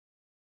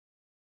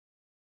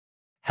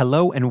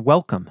Hello and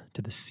welcome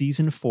to the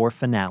Season 4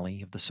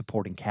 finale of the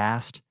supporting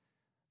cast.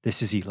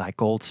 This is Eli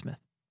Goldsmith.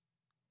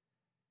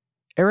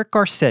 Eric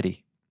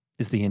Garcetti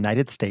is the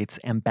United States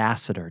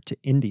ambassador to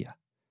India,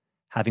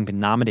 having been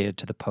nominated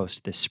to the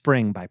post this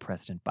spring by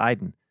President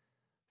Biden,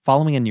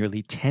 following a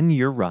nearly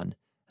 10-year run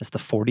as the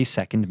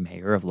 42nd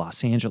mayor of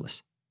Los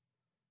Angeles.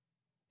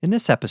 In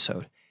this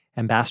episode,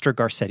 Ambassador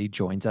Garcetti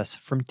joins us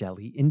from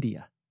Delhi,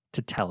 India,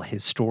 to tell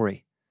his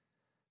story.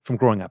 From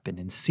growing up in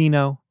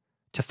Encino,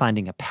 to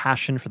finding a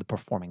passion for the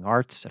performing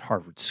arts at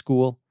Rhodes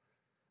Scholar,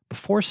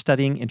 before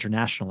studying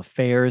international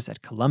affairs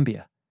at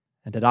Columbia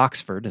and at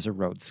Oxford as a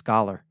Rhodes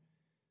Scholar.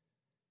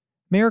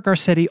 Mayor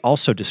Garcetti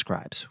also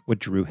describes what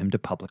drew him to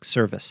public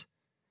service.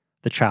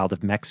 The child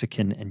of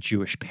Mexican and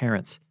Jewish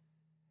parents,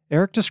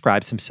 Eric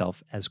describes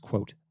himself as,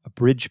 quote, a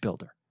bridge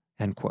builder,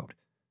 end quote,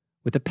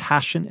 with a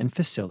passion and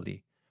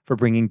facility for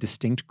bringing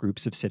distinct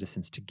groups of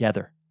citizens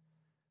together,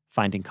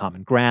 finding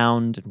common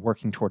ground and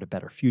working toward a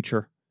better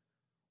future,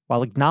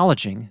 while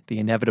acknowledging the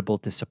inevitable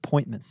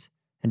disappointments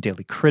and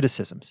daily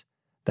criticisms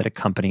that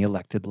accompany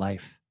elected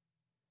life.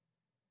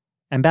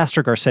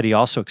 Ambassador Garcetti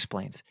also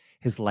explains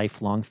his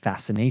lifelong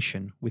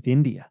fascination with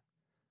India,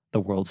 the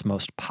world's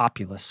most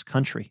populous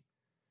country,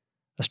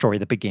 a story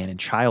that began in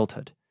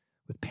childhood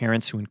with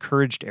parents who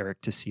encouraged Eric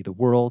to see the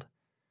world,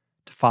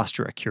 to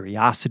foster a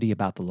curiosity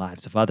about the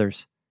lives of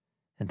others,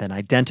 and then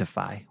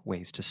identify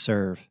ways to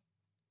serve.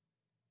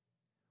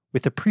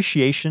 With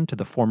appreciation to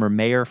the former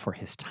mayor for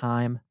his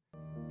time,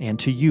 and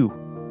to you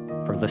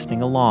for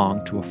listening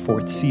along to a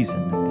fourth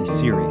season of this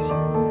series.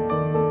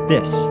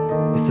 This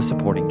is the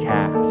supporting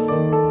cast.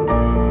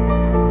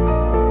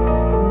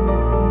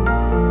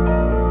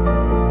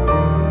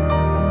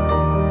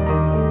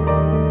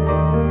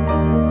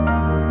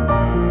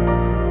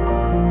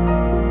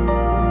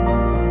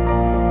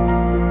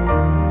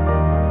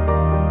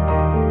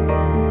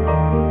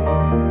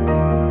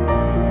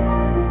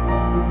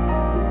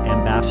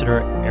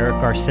 Ambassador Eric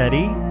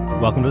Garcetti,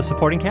 welcome to the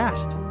supporting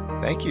cast.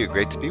 Thank you.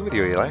 Great to be with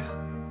you, Eli.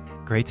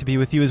 Great to be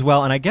with you as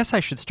well. And I guess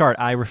I should start.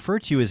 I refer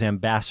to you as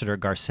Ambassador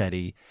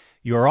Garcetti.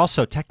 You are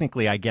also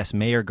technically, I guess,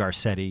 Mayor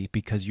Garcetti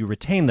because you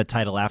retain the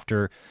title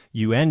after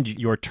you end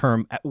your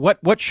term.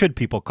 What should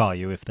people call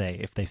you if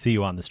they see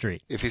you on the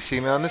street? If you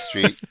see me on the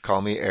street,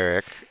 call me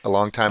Eric. A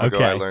long time ago,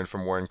 I learned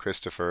from Warren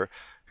Christopher,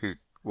 who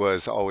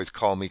was always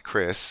call me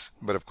Chris.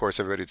 But of course,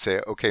 everybody would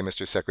say, okay,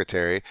 Mr.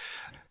 Secretary,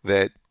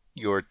 that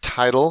your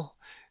title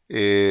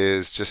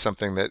is just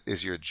something that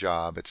is your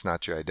job. It's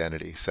not your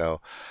identity.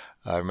 So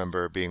I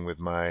remember being with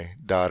my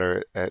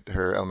daughter at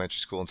her elementary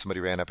school and somebody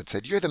ran up and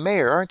said, "You're the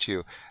mayor, aren't you?"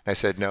 And I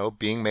said, "No,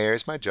 being mayor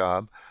is my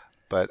job,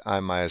 but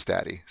I'm Maya's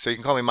daddy." So you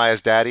can call me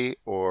Maya's daddy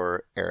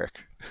or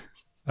Eric.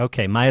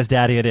 Okay, Maya's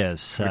daddy it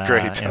is.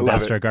 Great.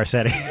 Ambassador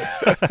Garcetti.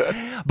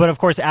 But of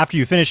course, after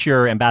you finish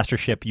your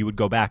ambassadorship, you would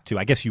go back to,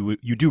 I guess you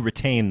do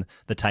retain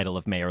the title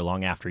of mayor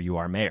long after you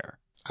are mayor.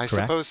 I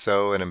suppose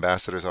so, and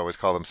ambassadors always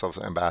call themselves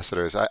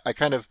ambassadors.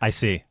 I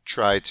see.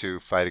 Try to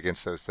fight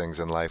against those things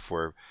in life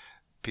where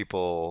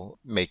people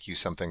make you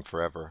something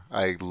forever.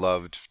 I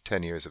loved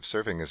 10 years of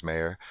serving as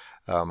mayor.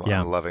 I'm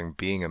loving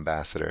being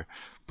ambassador.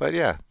 But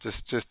yeah,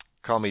 just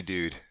call me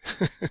dude.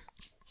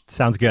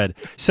 Sounds good.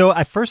 So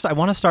I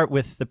want to start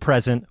with the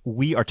present.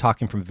 We are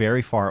talking from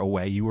very far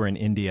away. You are in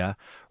India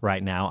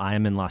right now. I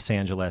am in Los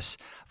Angeles.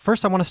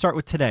 First, I want to start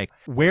with today.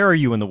 Where are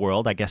you in the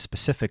world, I guess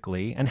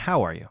specifically, and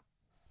how are you?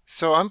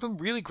 So I'm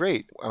really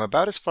great. I'm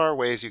about as far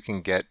away as you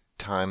can get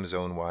time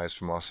zone-wise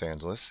from Los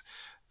Angeles,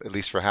 at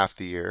least for half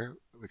the year,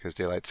 because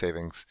daylight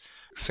savings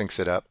syncs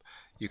it up.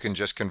 You can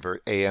just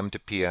convert AM to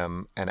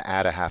PM and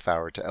add a half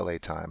hour to LA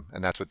time,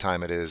 and that's what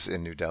time it is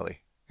in New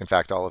Delhi. In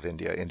fact, all of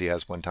India. India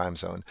has one time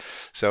zone.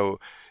 So,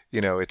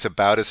 it's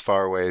about as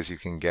far away as you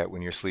can get.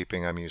 When you're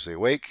sleeping, I'm usually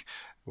awake.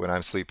 When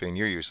I'm sleeping,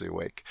 you're usually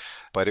awake.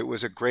 But it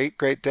was a great,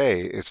 great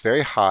day. It's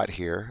very hot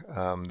here.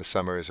 The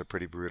summers are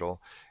pretty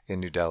brutal in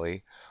New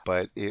Delhi.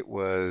 But it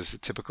was a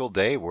typical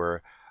day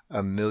where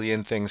a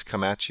million things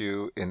come at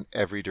you in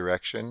every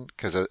direction.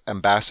 Because as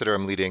ambassador,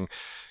 I'm leading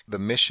the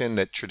mission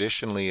that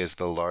traditionally is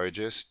the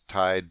largest,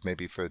 tied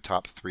maybe for the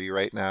top 3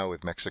 right now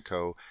with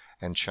Mexico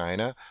and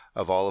China,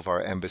 of all of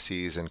our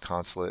embassies and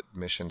consulate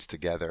missions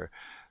together.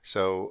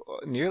 So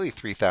nearly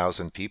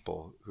 3,000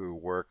 people who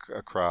work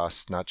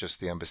across not just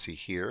the embassy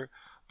here,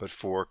 but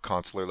 4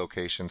 consular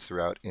locations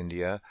throughout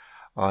India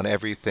on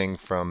everything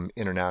from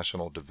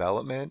international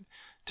development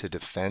to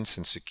defense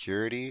and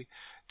security,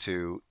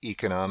 to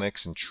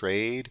economics and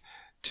trade,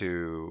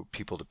 to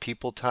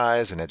people-to-people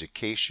ties and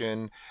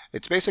education.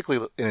 It's basically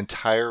an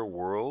entire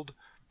world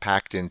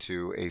packed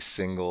into a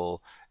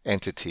single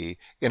entity,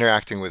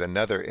 interacting with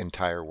another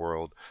entire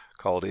world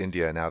called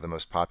India, now the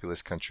most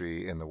populous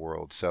country in the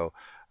world. So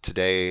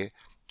today,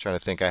 trying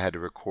to think, I had to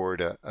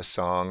record a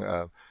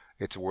song.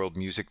 It's World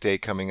Music Day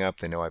coming up.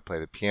 They know I play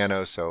the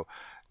piano, so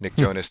Nick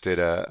Jonas did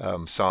a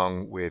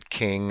song with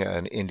King,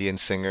 an Indian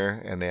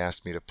singer, and they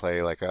asked me to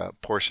play like a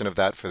portion of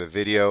that for the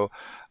video.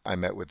 I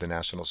met with the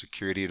National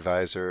Security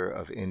Advisor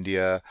of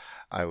India.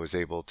 I was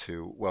able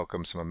to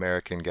welcome some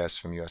American guests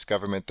from U.S.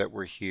 government that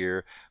were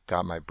here,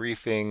 got my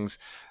briefings,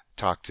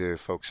 talked to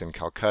folks in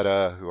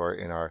Calcutta who are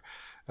in our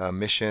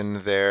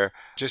mission there.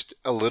 Just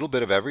a little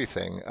bit of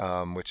everything,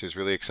 which is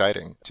really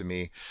exciting to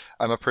me.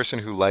 I'm a person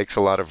who likes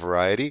a lot of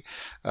variety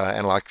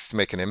and likes to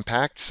make an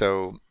impact.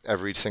 So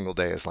every single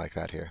day is like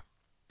that here.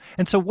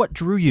 And so what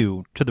drew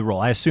you to the role?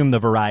 I assume the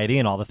variety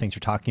and all the things you're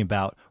talking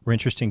about were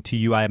interesting to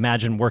you. I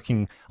imagine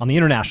working on the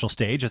international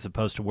stage as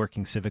opposed to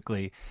working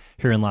civically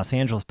here in Los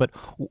Angeles. But,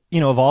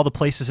 of all the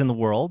places in the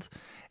world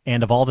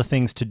and of all the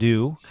things to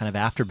do kind of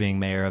after being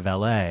mayor of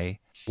LA,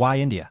 why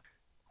India?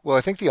 Well,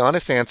 I think the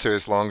honest answer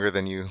is longer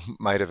than you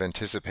might have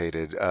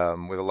anticipated.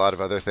 With a lot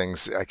of other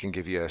things, I can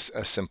give you a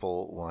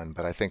simple one,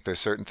 but I think there's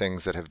certain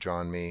things that have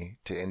drawn me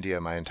to India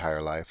my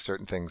entire life,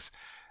 certain things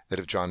that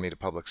have drawn me to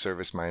public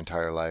service my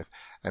entire life,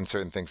 and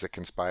certain things that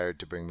conspired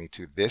to bring me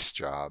to this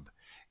job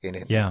in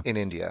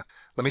India.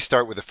 Let me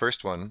start with the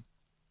first one.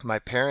 My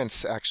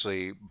parents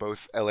actually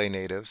both LA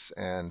natives,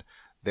 and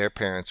their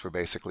parents were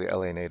basically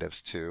LA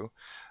natives too.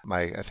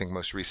 I think,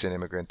 most recent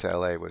immigrant to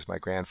LA was my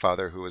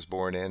grandfather, who was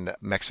born in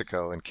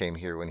Mexico and came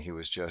here when he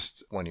was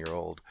just 1 year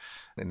old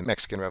in the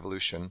Mexican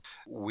Revolution.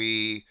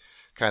 We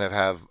kind of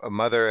have a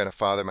mother and a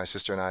father, my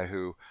sister and I,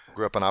 who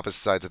grew up on opposite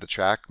sides of the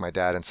track. My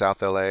dad in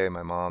South LA,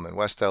 my mom in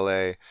West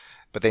LA.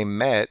 But they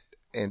met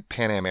in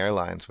Pan Am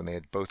Airlines when they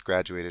had both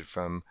graduated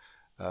from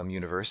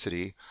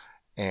university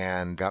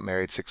and got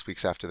married 6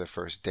 weeks after their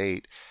first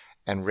date,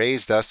 and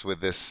raised us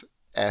with this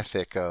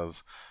ethic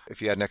of,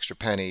 if you had an extra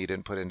penny you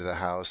didn't put into the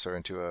house or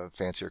into a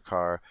fancier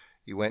car,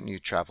 you went and you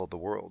traveled the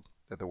world,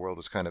 that the world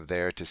was kind of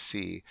there to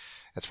see.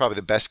 That's probably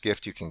the best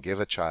gift you can give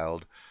a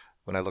child.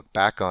 When I look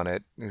back on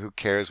it, who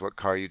cares what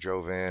car you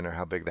drove in or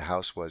how big the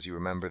house was? You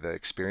remember the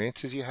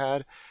experiences you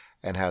had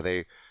and how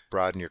they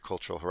broaden your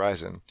cultural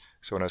horizon.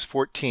 So when I was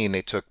 14,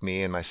 they took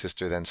me and my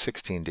sister, then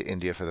 16, to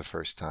India for the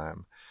first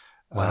time.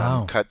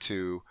 Wow. Cut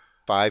to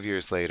 5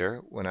 years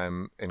later, when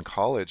I'm in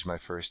college, my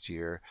first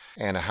year,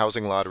 and a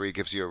housing lottery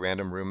gives you a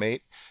random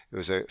roommate. It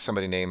was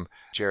somebody named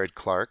Jared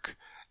Clark,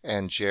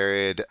 and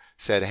Jared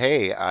said,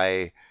 "Hey,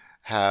 I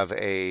have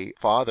a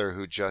father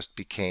who just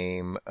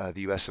became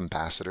the U.S.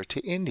 ambassador to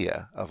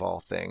India, of all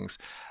things."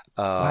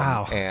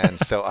 Wow. And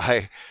so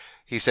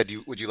he said,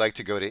 "Would you like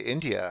to go to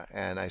India?"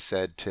 And I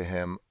said to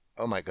him,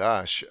 "Oh my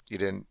gosh, you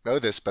didn't know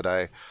this, but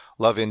I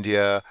love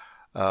India.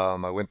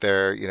 I went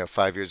there,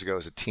 5 years ago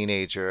as a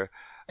teenager."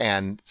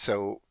 And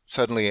so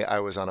suddenly I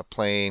was on a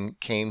plane,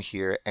 came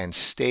here, and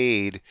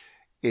stayed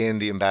in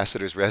the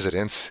ambassador's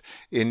residence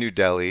in New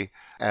Delhi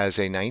as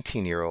a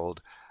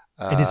 19-year-old.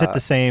 And is it the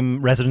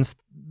same residence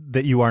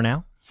that you are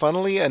now?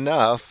 Funnily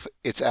enough,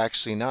 it's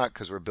actually not,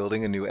 because we're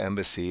building a new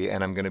embassy,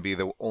 and I'm going to be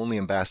the only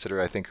ambassador,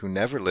 I think, who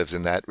never lives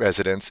in that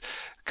residence,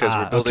 because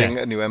we're building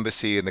a new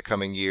embassy in the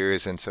coming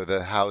years. And so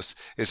the house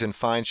is in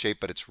fine shape,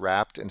 but it's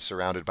wrapped and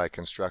surrounded by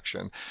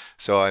construction.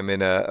 So I'm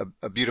in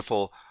a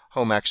beautiful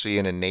home, actually,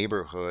 in a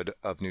neighborhood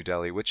of New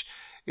Delhi, which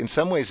in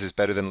some ways is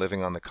better than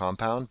living on the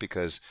compound,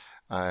 because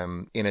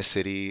I'm in a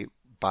city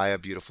by a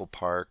beautiful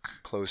park,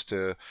 close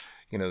to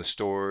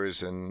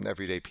stores and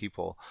everyday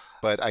people.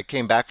 But I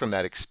came back from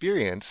that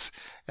experience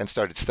and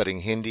started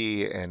studying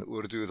Hindi and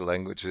Urdu, two of the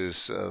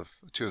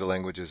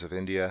languages of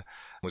India.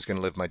 Was going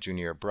to live my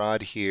junior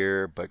abroad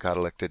here, but got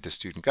elected to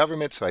student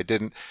government, so I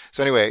didn't.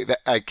 So anyway,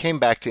 I came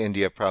back to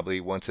India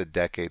probably once a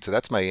decade. So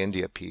that's my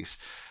India piece.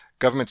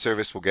 Government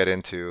service we'll get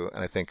into,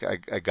 and I think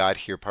I got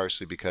here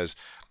partially because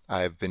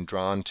I've been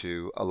drawn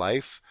to a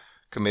life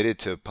committed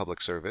to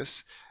public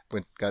service.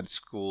 Got to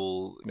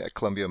school at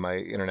Columbia, my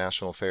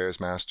international affairs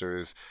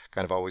master's,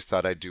 kind of always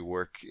thought I'd do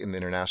work in the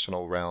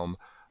international realm,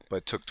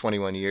 but took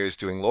 21 years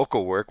doing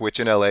local work, which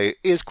in LA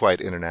is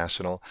quite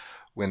international,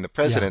 when the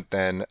president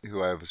then,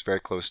 who I was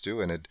very close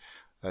to and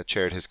had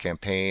chaired his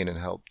campaign and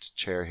helped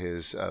chair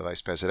his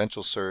vice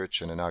presidential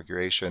search and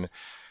inauguration,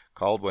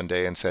 called one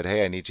day and said,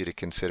 "Hey, I need you to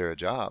consider a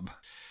job."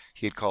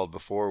 He had called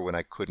before when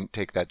I couldn't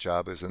take that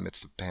job. It was in the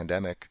midst of the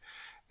pandemic.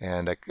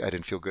 And I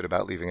didn't feel good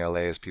about leaving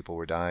LA as people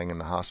were dying in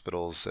the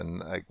hospitals,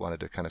 and I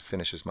wanted to kind of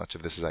finish as much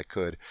of this as I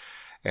could.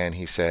 And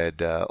he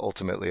said,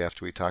 ultimately,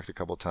 after we talked a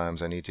couple of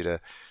times, "I need you to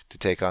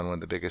take on one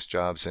of the biggest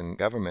jobs in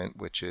government,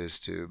 which is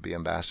to be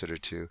ambassador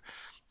to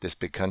this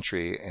big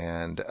country.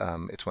 And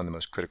it's one of the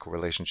most critical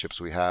relationships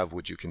we have.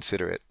 Would you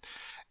consider it?"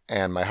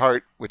 And my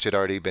heart, which had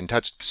already been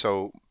touched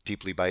so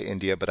deeply by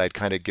India, but I'd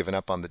kind of given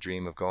up on the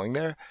dream of going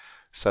there,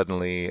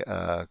 suddenly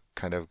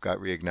kind of got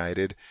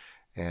reignited.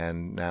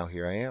 And now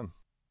here I am.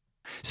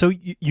 So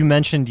you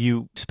mentioned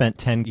you spent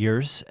 10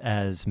 years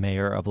as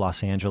mayor of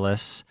Los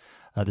Angeles,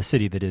 the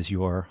city that is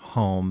your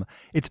home.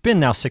 It's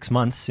been now 6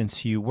 months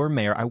since you were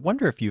mayor. I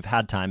wonder if you've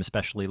had time,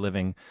 especially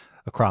living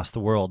across the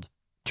world,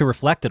 to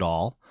reflect at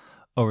all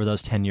over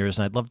those 10 years.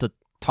 And I'd love to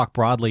talk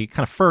broadly.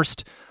 Kind of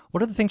first,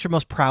 what are the things you're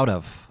most proud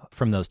of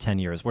from those 10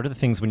 years? What are the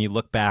things when you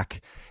look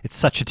back? It's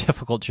such a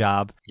difficult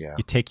job. Yeah.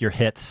 You take your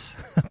hits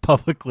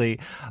publicly,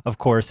 of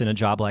course, in a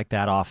job like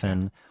that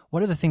often.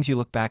 What are the things you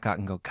look back at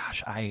and go,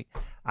 gosh, I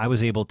I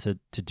was able to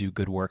do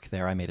good work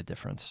there. I made a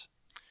difference.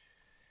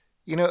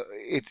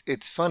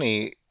 It's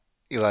funny,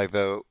 Eli,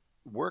 the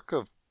work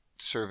of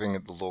serving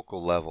at the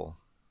local level.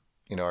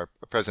 Our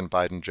President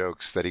Biden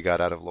jokes that he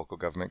got out of local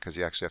government because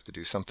you actually have to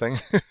do something.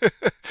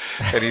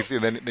 And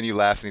then you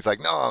laugh and he's like,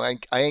 no,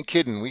 I ain't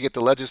kidding. We get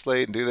to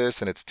legislate and do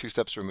this, and it's two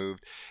steps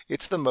removed.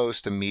 It's the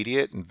most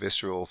immediate and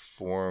visceral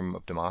form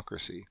of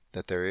democracy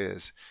that there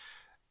is.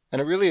 And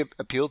it really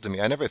appealed to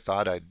me. I never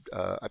thought I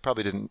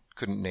probably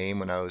couldn't name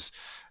when I was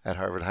at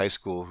Harvard High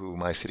School who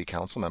my city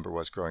council member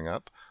was growing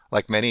up,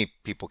 like many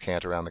people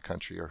can't around the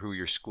country, or who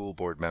your school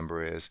board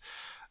member is.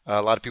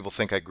 A lot of people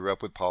think I grew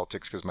up with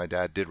politics because my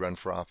dad did run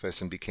for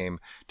office and became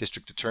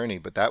district attorney,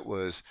 but that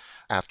was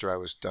after I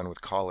was done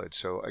with college.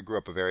 So I grew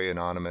up a very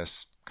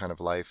anonymous kind of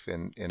life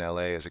in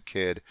LA as a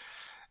kid.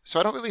 So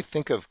I don't really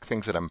think of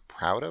things that I'm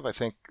proud of. I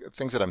think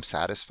things that I'm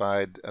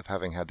satisfied of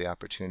having had the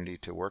opportunity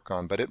to work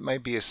on. But it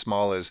might be as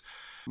small as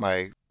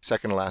my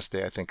second to last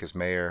day, I think, as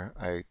mayor.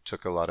 I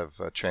took a lot of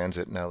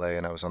transit in LA,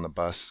 and I was on the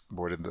bus,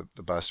 boarded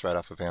the bus right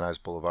off of Van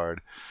Nuys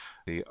Boulevard,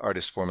 the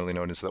artist formerly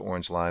known as the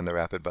Orange Line, the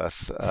rapid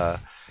bus.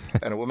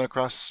 And a woman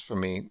across from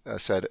me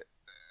said,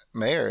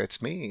 "Mayor,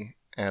 it's me."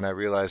 And I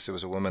realized it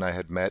was a woman I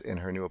had met in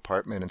her new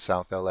apartment in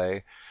South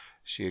LA.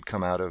 She had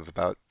come out of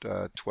about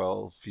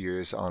 12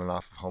 years on and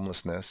off of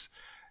homelessness,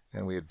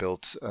 and we had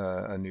built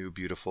a new,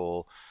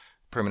 beautiful,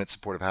 permanent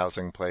supportive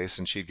housing place.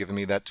 And she'd given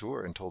me that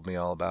tour and told me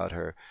all about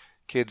her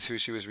kids who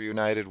she was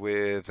reunited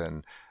with,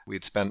 and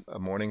we'd spent a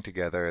morning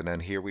together. And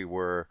then here we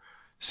were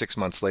 6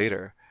 months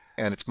later.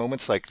 And it's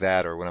moments like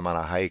that, or when I'm on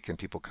a hike and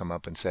people come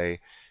up and say,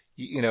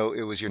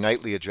 it was your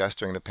nightly address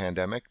during the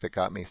pandemic that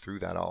got me through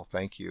that all.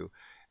 Thank you.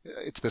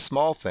 It's the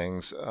small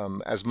things,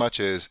 as much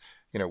as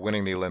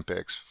winning the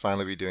Olympics,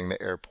 finally redoing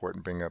the airport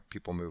and bringing up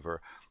People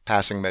Mover,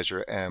 passing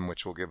Measure M,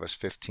 which will give us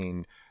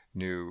 15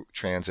 new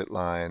transit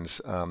lines,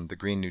 the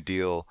Green New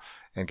Deal,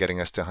 and getting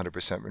us to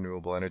 100%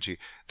 renewable energy.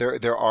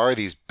 There are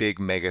these big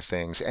mega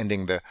things,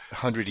 ending the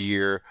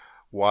 100-year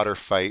water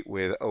fight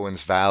with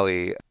Owens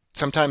Valley.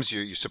 Sometimes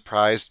you're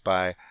surprised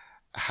by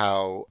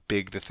how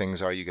big the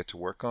things are you get to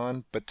work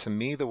on. But to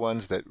me, the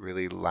ones that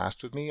really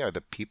last with me are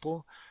the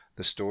people,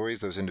 the stories,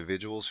 those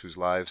individuals whose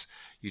lives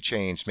you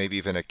changed. Maybe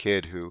even a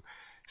kid who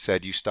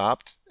said, "You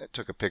stopped,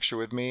 took a picture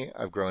with me.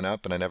 I've grown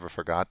up and I never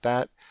forgot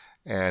that.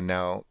 And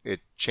now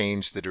it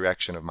changed the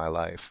direction of my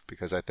life."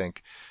 Because I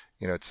think,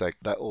 it's like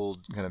that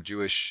old kind of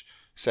Jewish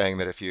saying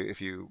that if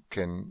you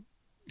can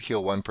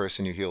heal one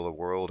person, you heal the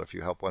world. If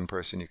you help one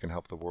person, you can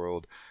help the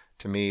world.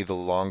 To me, the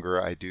longer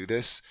I do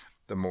this,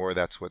 the more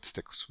that's what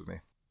sticks with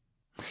me.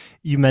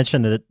 You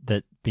mentioned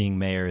that being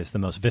mayor is the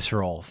most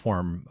visceral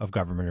form of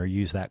government, or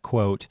use that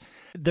quote.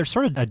 There's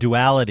sort of a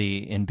duality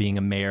in being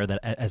a mayor that,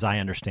 as I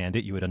understand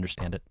it, you would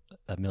understand it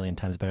a million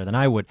times better than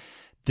I would.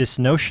 This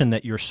notion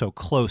that you're so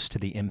close to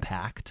the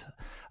impact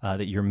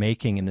that you're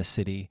making in the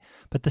city.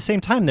 But at the same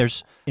time,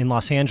 in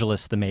Los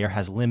Angeles, the mayor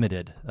has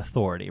limited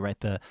authority, right?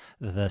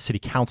 The city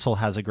council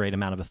has a great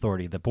amount of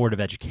authority. The Board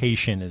of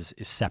Education is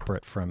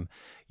separate from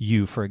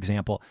you, for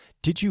example.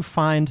 Did you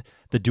find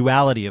the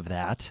duality of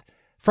that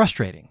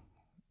frustrating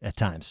at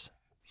times?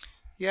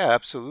 Yeah,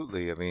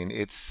 absolutely. I mean,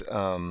 it's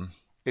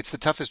the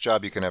toughest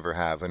job you can ever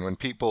have. And when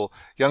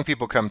young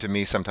people come to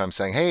me sometimes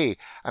saying, "Hey,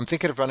 I'm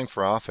thinking of running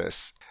for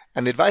office,"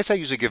 and the advice I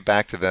usually give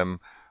back to them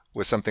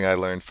was something I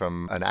learned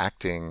from an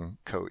acting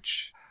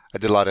coach. I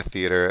did a lot of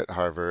theater at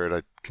Harvard.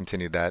 I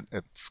continued that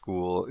at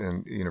school,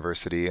 in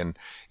university, and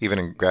even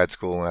in grad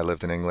school when I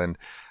lived in England.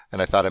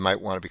 And I thought I might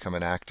want to become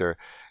an actor.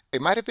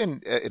 It might have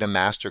been in a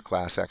master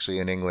class actually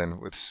in England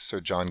with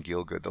Sir John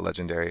Gielgud, the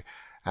legendary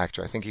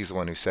actor. I think he's the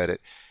one who said it.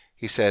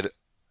 He said,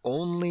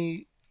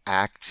 "Only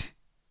act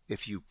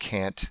if you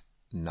can't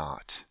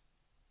not."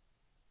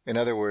 In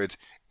other words,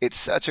 it's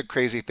such a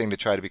crazy thing to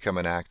try to become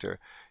an actor.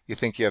 You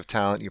think you have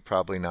talent, you're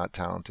probably not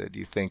talented.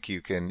 You think you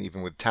can,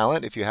 even with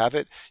talent, if you have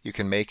it, you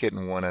can make it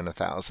in 1 in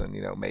 1,000,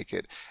 make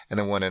it. And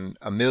then 1 in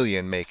a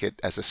million, make it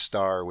as a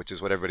star, which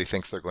is what everybody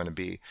thinks they're going to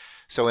be.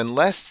 So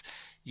unless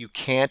you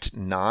can't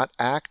not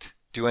act,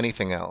 do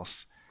anything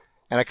else.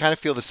 And I kind of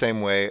feel the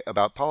same way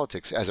about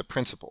politics as a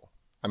principle.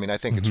 I mean, I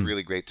think it's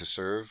really great to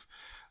serve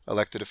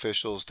elected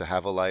officials, to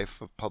have a life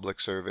of public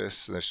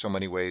service. There's so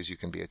many ways you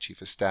can be a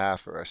chief of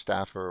staff or a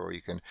staffer, or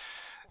you can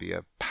be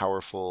a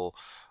powerful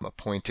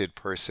appointed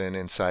person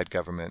inside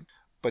government.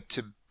 But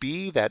to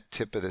be that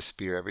tip of the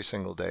spear every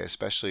single day,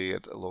 especially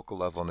at a local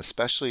level, and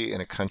especially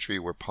in a country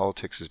where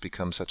politics has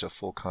become such a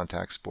full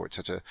contact sport,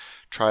 such a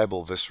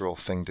tribal, visceral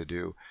thing to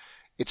do,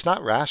 it's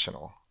not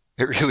rational.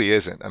 It really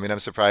isn't. I mean, I'm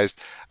surprised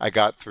I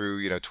got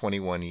through,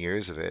 21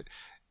 years of it.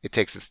 It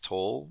takes its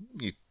toll.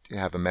 You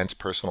have immense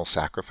personal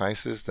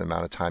sacrifices, the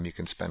amount of time you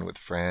can spend with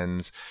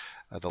friends,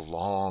 the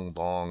long,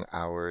 long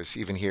hours.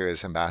 Even here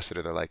as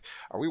ambassador, they're like,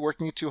 "Are we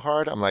working you too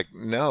hard?" I'm like,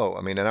 "No."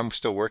 I mean, and I'm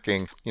still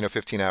working,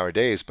 15-hour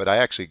days, but I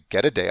actually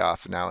get a day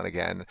off now and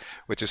again,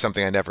 which is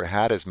something I never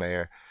had as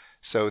mayor.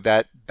 So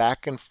that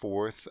back and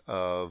forth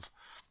of,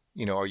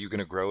 are you going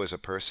to grow as a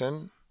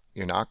person?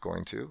 You're not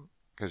going to.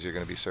 because you're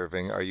going to be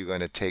serving? Are you going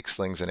to take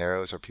slings and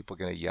arrows? Are people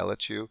going to yell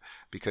at you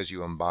because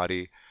you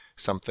embody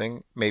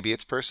something? Maybe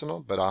it's personal,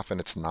 but often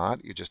it's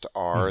not. You just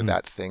are Hmm.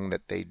 that thing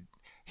that they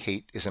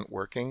hate isn't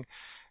working.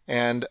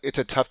 And it's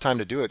a tough time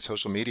to do it.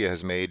 Social media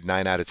has made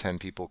 9 out of 10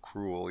 people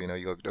cruel. You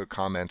look at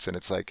comments and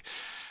it's like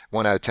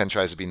 1 out of 10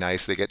 tries to be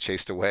nice, they get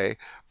chased away.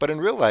 But in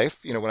real life,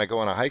 when I go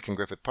on a hike in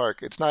Griffith Park,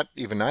 it's not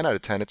even 9 out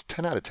of 10, it's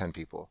 10 out of 10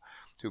 people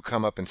who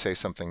come up and say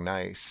something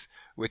nice,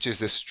 which is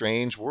this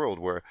strange world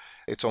where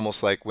it's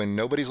almost like when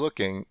nobody's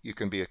looking, you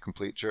can be a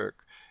complete jerk.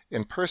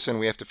 In person,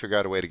 we have to figure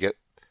out a way to get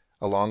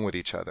along with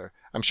each other.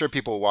 I'm sure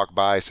people walk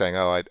by saying,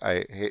 oh,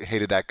 I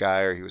hated that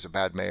guy or he was a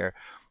bad mayor,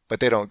 but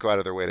they don't go out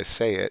of their way to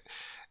say it.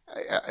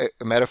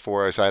 A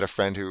metaphor is I had a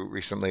friend who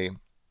recently,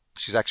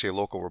 she's actually a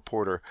local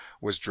reporter,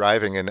 was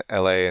driving in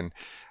LA and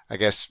I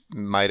guess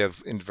might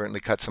have inadvertently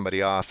cut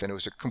somebody off. And it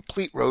was a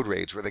complete road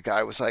rage where the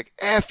guy was like,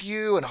 F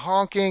you and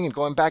honking and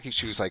going back.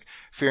 She was like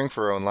fearing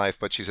for her own life,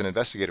 but she's an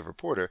investigative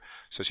reporter.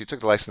 So she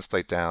took the license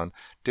plate down,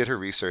 did her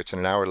research, and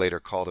an hour later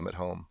called him at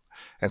home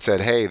and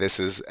said, hey,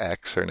 this is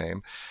X, her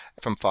name,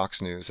 from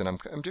Fox News. And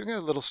I'm doing a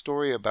little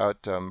story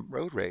about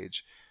road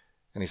rage.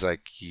 And he's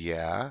like,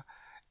 yeah.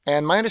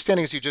 And my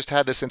understanding is you just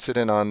had this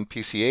incident on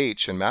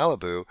PCH in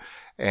Malibu.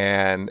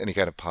 And he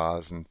kind of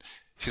paused. And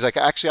she's like,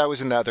 actually, I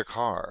was in the other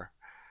car.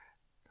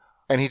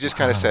 And he just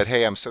kind of said, Wow.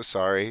 hey, I'm so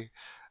sorry.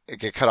 I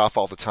get cut off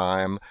all the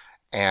time.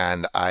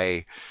 And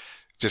I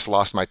just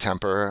lost my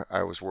temper.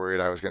 I was worried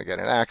I was going to get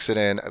in an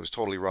accident. I was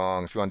totally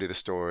wrong. If you want to do the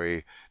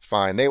story,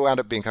 fine. They wound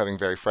up becoming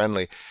very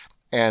friendly.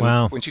 And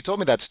Wow. when she told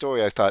me that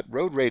story, I thought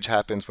road rage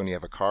happens when you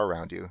have a car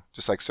around you,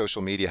 just like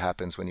social media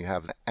happens when you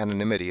have the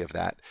anonymity of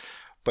that.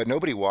 But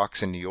nobody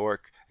walks in New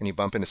York and you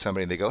bump into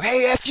somebody and they go,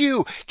 hey, F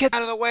you, get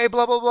out of the way,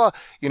 blah, blah, blah,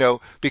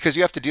 because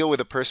you have to deal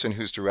with a person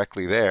who's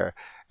directly there.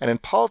 And in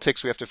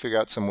politics, we have to figure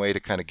out some way to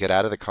kind of get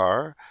out of the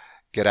car,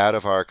 get out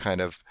of our kind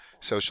of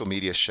social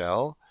media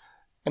shell,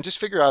 and just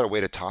figure out a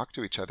way to talk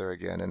to each other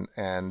again.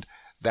 And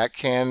that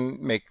can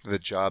make the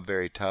job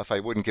very tough. I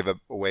wouldn't give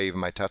away even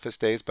my toughest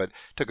days, but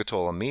took a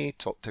toll on me,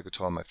 took a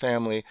toll on my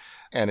family.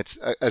 And it's,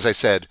 as I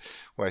said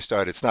when I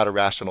started, it's not a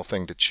rational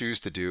thing to choose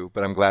to do,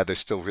 but I'm glad there's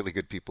still really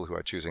good people who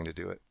are choosing to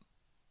do it.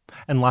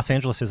 And Los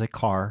Angeles is a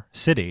car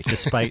city,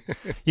 despite,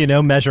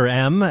 Measure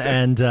M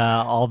and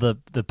all the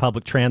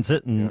public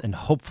transit Yep. and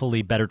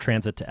hopefully better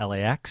transit to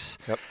LAX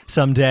Yep.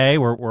 someday.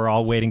 We're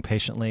all waiting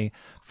patiently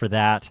for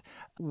that.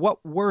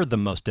 What were the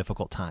most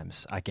difficult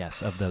times, I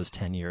guess, of those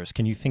 10 years?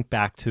 Can you think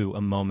back to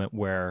a moment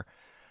where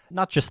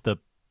not just the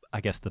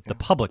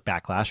public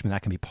backlash, I mean,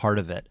 that can be part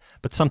of it,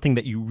 but something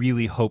that you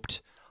really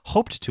hoped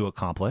to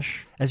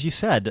accomplish, as you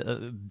said,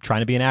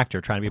 trying to be an actor,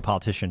 trying to be a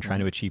politician, trying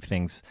to achieve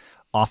things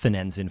often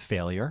ends in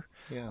failure.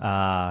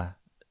 Yeah.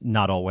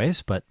 Not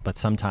always, but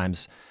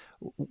sometimes.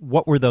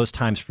 What were those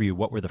times for you?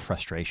 What were the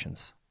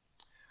frustrations?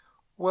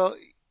 Well,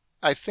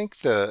 I think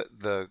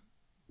the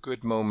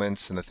good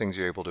moments and the things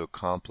you're able to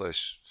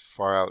accomplish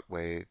far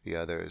outweigh the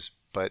others.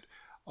 But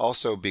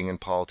also being in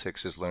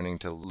politics is learning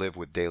to live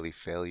with daily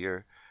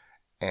failure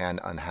and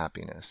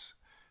unhappiness.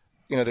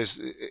 There's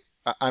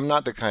I'm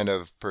not the kind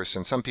of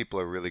person, some people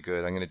are really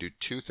good. I'm going to do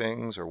two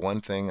things or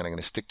one thing and I'm going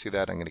to stick to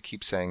that. I'm going to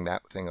keep saying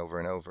that thing over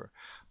and over.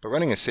 But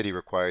running a city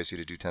requires you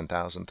to do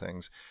 10,000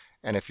 things.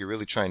 And if you're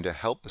really trying to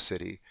help the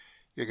city,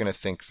 you're going to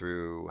think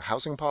through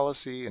housing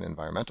policy and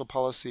environmental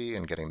policy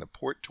and getting the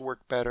port to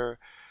work better.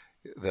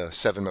 The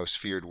 7 most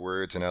feared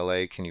words in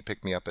LA, can you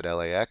pick me up at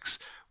LAX,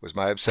 was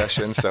my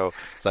obsession. So,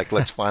 like,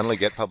 let's finally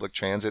get public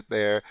transit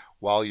there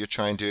while you're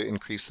trying to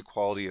increase the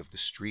quality of the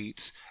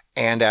streets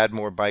and add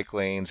more bike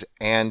lanes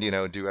and,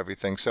 do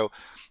everything. So,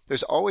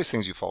 there's always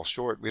things you fall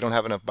short. We don't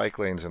have enough bike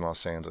lanes in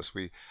Los Angeles.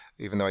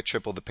 Even though I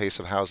tripled the pace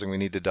of housing, we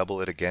need to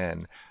double it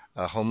again.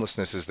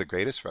 Homelessness is the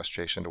greatest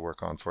frustration to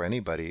work on for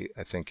anybody,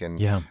 I think, in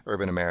Yeah.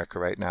 urban America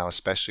right now,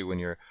 especially when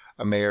you're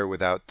a mayor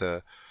without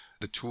the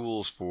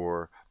tools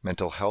for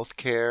mental health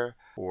care,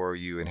 or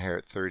you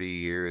inherit 30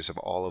 years of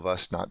all of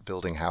us not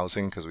building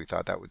housing because we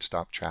thought that would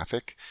stop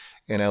traffic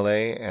in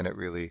LA, and it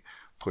really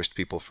pushed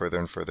people further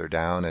and further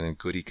down. And in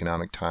good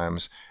economic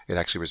times, it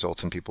actually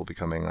results in people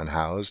becoming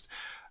unhoused.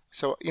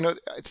 So,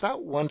 it's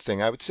not one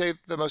thing. I would say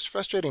the most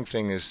frustrating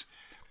thing is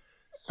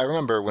I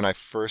remember when I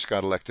first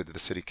got elected to the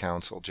city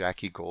council,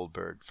 Jackie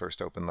Goldberg,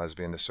 first open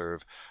lesbian to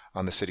serve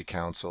on the city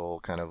council,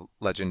 kind of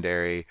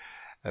legendary,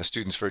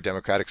 Students for a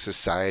Democratic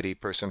Society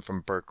person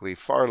from Berkeley,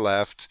 far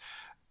left.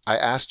 I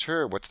asked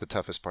her, what's the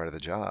toughest part of the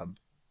job?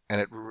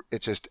 And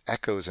it just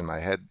echoes in my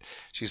head.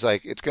 She's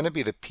like, it's going to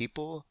be the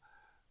people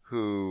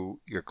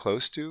who you're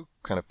close to,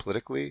 kind of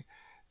politically,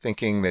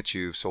 thinking that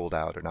you've sold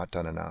out or not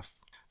done enough.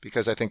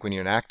 Because I think when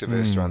you're an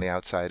activist or on Mm. the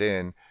outside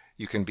in,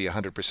 you can be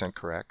 100%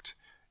 correct.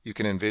 You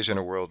can envision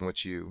a world in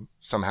which you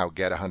somehow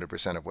get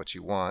 100% of what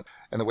you want.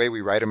 And the way we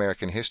write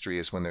American history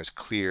is when there's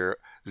clear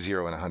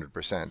 0 and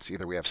 100%.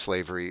 Either we have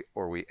slavery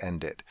or we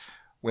end it.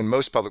 When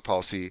most public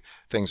policy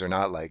things are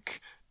not like,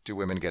 do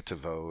women get to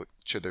vote?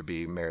 Should there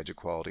be marriage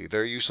equality?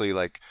 They're usually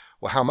like,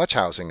 well, how much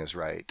housing is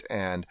right?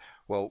 And,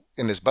 well,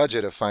 in this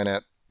budget of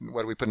finite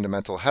what do we put into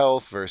mental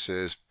health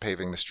versus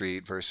paving the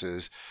street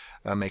versus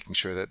making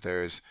sure that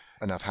there's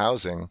enough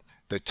housing.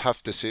 The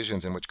tough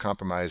decisions in which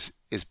compromise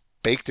is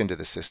baked into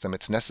the system.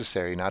 It's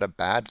necessary, not a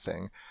bad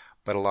thing.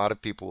 But a lot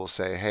of people will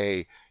say,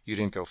 hey, you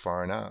didn't go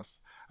far enough.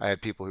 I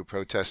had people who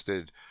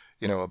protested,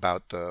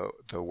 about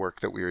the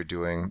work that we were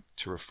doing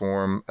to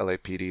reform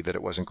LAPD, that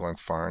it wasn't going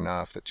far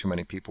enough, that too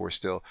many people were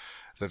still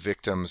the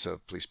victims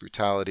of police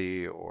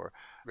brutality or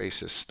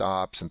racist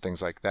stops and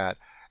things like that.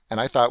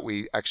 And I thought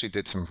we actually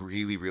did some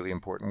really, really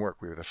important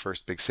work. We were the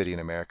first big city in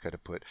America to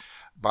put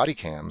body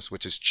cams,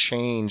 which has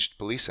changed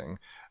policing,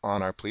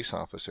 on our police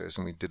officers.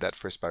 And we did that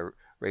first by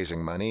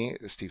raising money.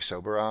 Steve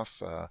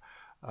Soberoff,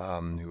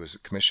 who was a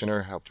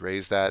commissioner, helped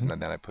raise that. And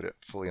then I put it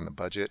fully in the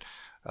budget.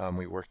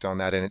 We worked on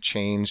that, and it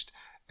changed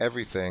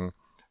everything.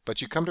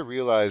 But you come to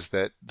realize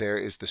that there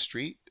is the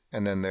street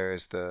and then there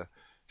is the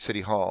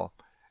city hall.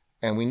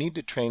 And we need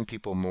to train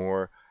people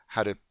more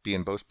how to be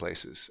in both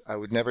places. I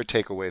would never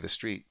take away the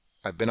street.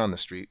 I've been on the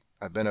street.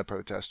 I've been a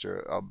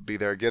protester. I'll be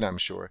there again, I'm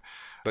sure.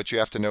 But you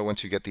have to know,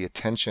 once you get the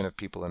attention of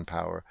people in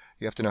power,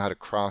 you have to know how to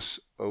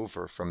cross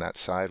over from that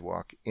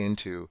sidewalk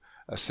into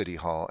a city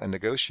hall and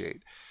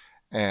negotiate.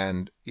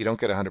 And you don't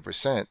get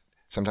 100%.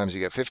 Sometimes you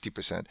get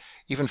 50%,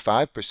 even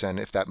 5%.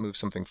 If that moves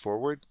something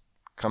forward,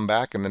 come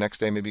back, and the next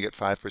day maybe get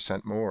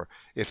 5% more.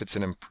 If it's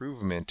an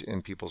improvement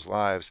in people's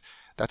lives,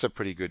 that's a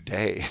pretty good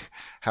day.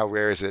 How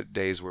rare is it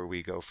days where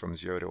we go from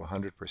 0 to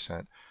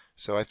 100%?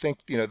 So I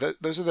think,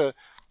 those are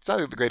it's not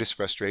the greatest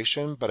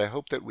frustration, but I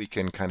hope that we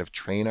can kind of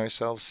train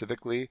ourselves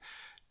civically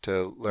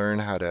to learn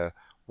how to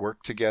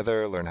work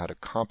together, learn how to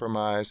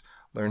compromise,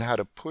 learn how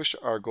to push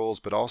our goals.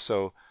 But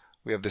also,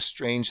 we have this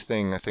strange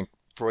thing, I think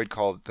Freud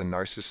called it the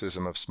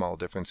narcissism of small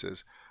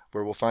differences,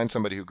 where we'll find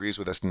somebody who agrees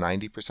with us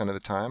 90% of the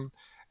time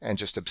and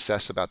just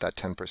obsess about that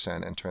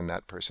 10% and turn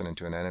that person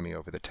into an enemy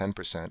over the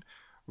 10%,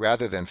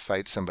 rather than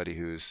fight somebody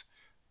who's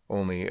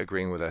only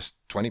agreeing with us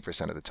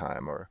 20% of the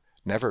time or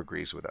never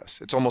agrees with us.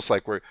 It's almost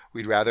like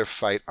we'd rather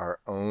fight our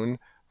own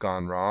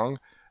gone wrong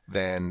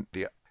than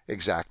the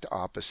exact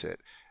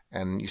opposite.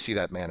 And you see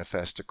that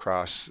manifest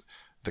across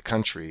the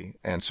country,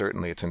 and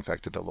certainly it's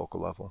infected the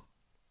local level.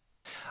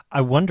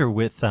 I wonder,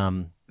 with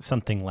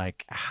something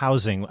like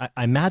housing,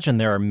 I imagine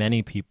there are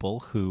many people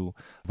who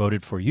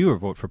voted for you or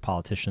vote for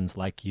politicians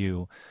like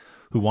you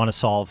who want to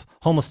solve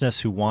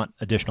homelessness, who want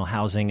additional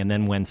housing, and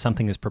then when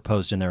something is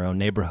proposed in their own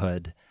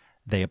neighborhood,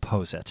 they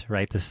oppose it,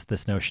 right?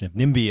 This notion of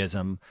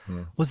NIMBYism.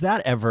 Was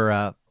that ever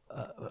a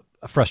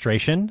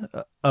frustration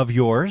of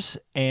yours?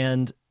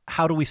 And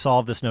how do we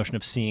solve this notion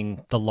of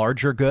seeing the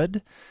larger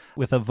good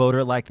with a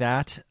voter like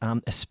that,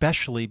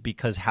 especially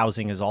because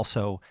housing has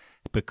also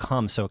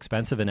become so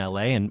expensive in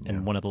LA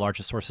and one of the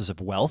largest sources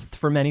of wealth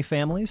for many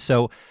families?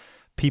 So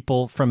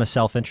people, from a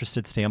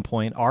self-interested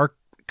standpoint, are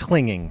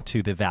clinging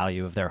to the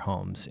value of their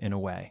homes in a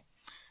way.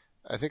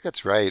 I think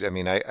that's right. I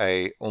mean,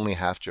 I only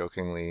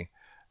half-jokingly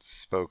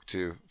spoke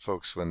to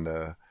folks when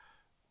the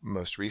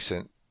most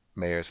recent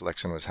mayor's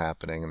election was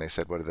happening, and they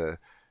said, what are the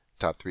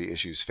top 3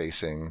 issues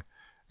facing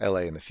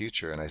LA in the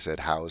future? And I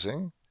said,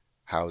 housing,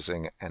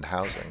 housing, and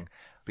housing.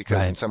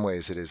 Because in some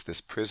ways it is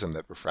this prism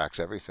that refracts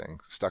everything.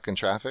 Stuck in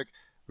traffic,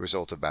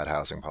 result of bad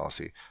housing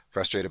policy.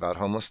 Frustrated about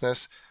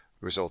homelessness,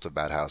 result of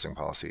bad housing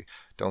policy.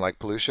 Don't like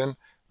pollution,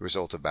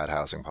 result of bad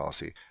housing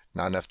policy.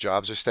 Not enough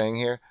jobs are staying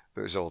here,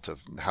 the result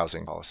of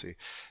housing policy.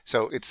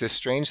 So it's this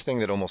strange thing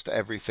that almost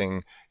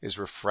everything is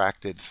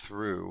refracted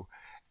through.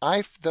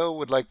 I, though,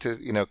 would like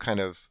to, kind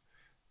of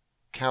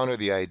counter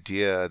the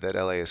idea that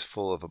LA is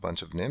full of a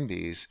bunch of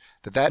NIMBYs,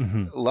 that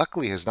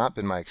luckily has not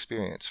been my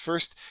experience.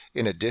 First,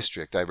 in a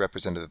district, I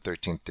represented the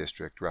 13th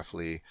district,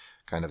 roughly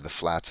kind of the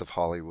flats of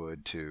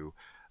Hollywood to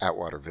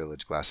Atwater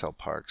Village, Glassell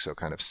Park, so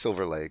kind of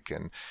Silver Lake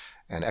and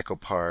Echo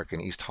Park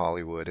and East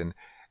Hollywood. And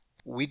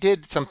we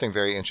did something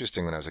very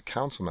interesting when I was a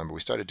council member. We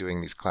started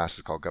doing these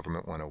classes called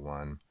Government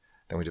 101.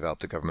 Then we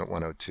developed a Government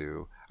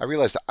 102. I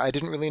realized I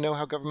didn't really know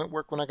how government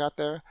worked when I got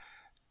there.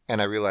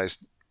 And I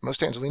realized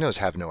most Angelenos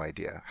have no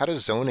idea. How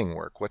does zoning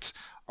work? What's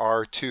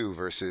R2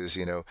 versus,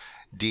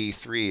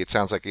 D3? It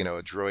sounds like, a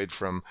droid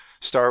from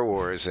Star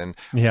Wars. And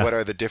what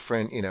are the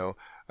different,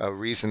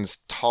 reasons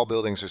tall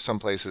buildings are some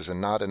places and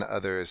not in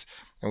others?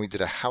 And we did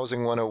a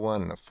Housing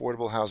 101, an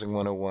Affordable Housing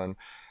 101.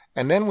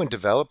 And then when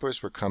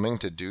developers were coming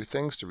to do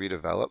things to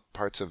redevelop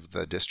parts of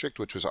the district,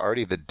 which was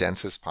already the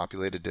densest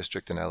populated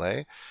district in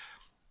LA,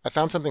 I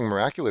found something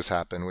miraculous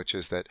happen, which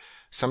is that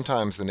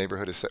sometimes the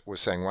neighborhood was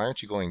saying, why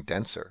aren't you going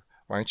denser?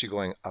 Why aren't you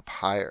going up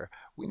higher?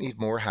 We need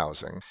more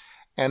housing.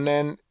 And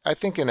then I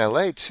think in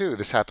LA too,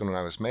 this happened when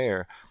I was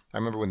mayor. I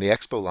remember when the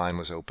Expo line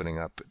was opening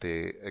up,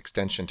 the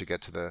extension to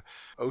get to the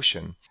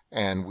ocean,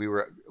 and we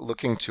were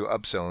looking to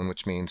upzone,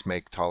 which means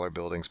make taller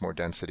buildings, more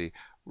density,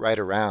 right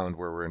around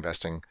where we're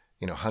investing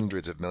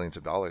hundreds of millions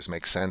of dollars.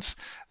 Makes sense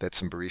that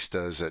some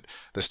baristas at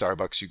the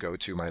Starbucks you go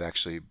to might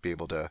actually be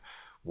able to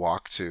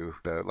walk to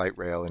the light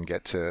rail and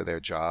get to their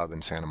job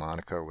in Santa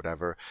Monica or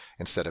whatever,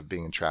 instead of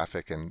being in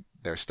traffic and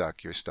they're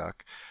stuck, you're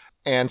stuck.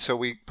 And so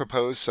we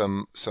proposed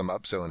some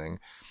upzoning.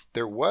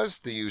 there was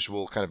the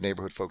usual kind of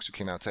neighborhood folks who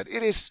came out and said,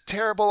 it is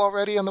terrible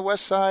already on the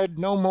west side,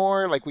 no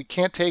more, like we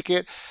can't take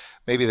it.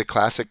 Maybe the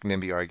classic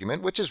NIMBY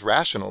argument, which is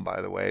rational,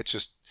 by the way. It's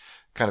just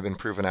kind of been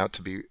proven out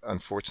to be,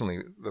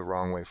 unfortunately, the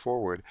wrong way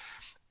forward.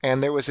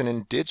 And there was an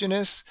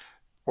indigenous,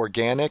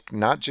 organic,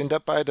 not ginned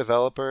up by a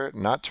developer,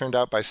 not turned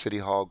out by City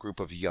Hall group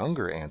of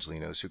younger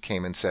Angelenos who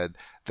came and said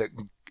the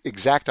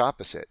exact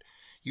opposite.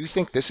 You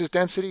think this is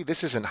density?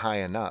 This isn't high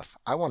enough.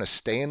 I want to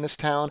stay in this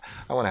town.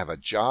 I want to have a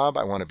job.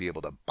 I want to be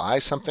able to buy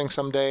something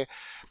someday.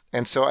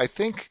 And so I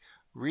think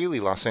really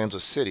Los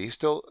Angeles City,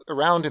 still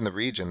around in the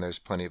region, there's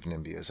plenty of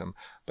NIMBYism,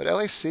 but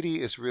LA City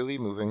is really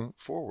moving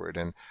forward.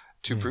 And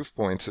two proof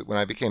points, when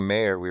I became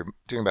mayor, we were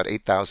doing about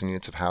 8,000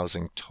 units of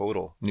housing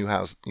total, new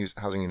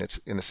housing units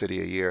in the city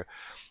a year.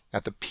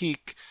 At the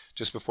peak,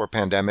 just before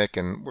pandemic,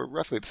 and we're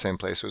roughly at the same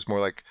place, it was more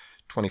like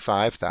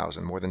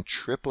 25,000, more than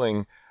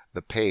tripling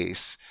the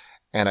pace.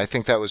 And I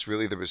think that was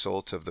really the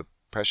result of the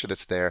pressure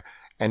that's there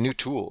and new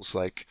tools.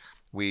 Like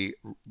we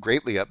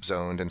greatly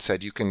upzoned and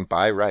said you can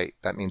buy right.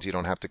 That means you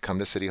don't have to come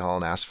to City Hall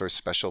and ask for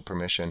special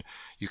permission.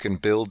 You can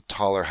build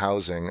taller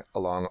housing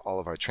along all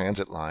of our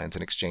transit lines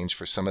in exchange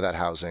for some of that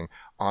housing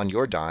on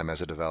your dime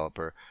as a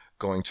developer,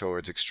 going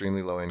towards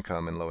extremely low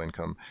income and low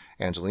income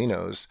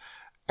Angelenos,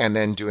 and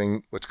then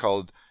doing what's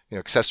called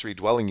accessory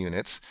dwelling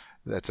units.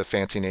 That's a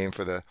fancy name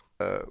for the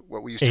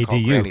what we used to call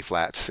ADU. granny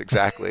flats.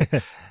 Exactly.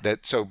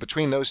 So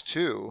between those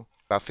two,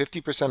 about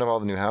 50% of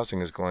all the new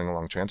housing is going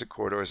along transit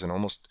corridors and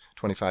almost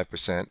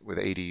 25% with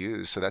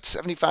ADUs. So that's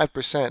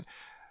 75%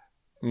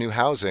 new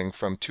housing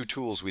from two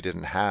tools we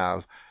didn't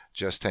have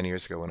just 10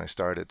 years ago when I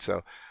started.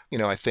 So,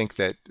 I think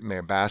that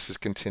Mayor Bass is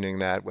continuing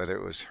that, whether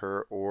it was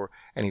her or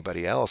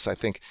anybody else. I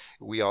think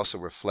we also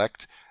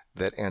reflect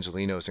that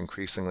Angelenos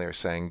increasingly are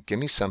saying, give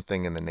me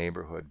something in the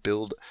neighborhood,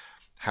 build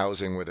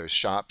housing where there's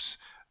shops,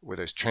 where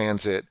there's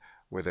transit,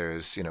 where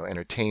there's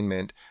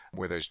entertainment,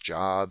 where there's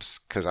jobs,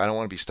 because I don't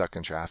want to be stuck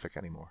in traffic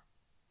anymore.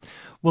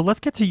 Well,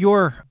 let's get to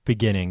your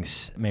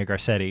beginnings, Mayor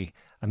Garcetti.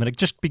 I'm going to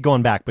just be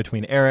going back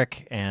between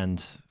Eric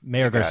and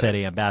Mayor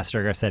Garcetti,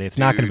 Ambassador Garcetti. It's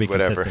not going to be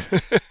whatever.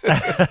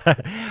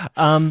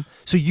 consistent.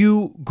 So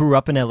you grew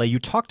up in LA. You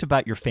talked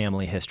about your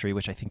family history,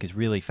 which I think is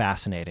really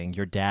fascinating.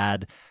 Your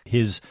dad,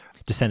 his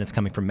descendants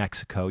coming from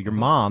Mexico. Your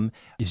mom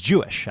is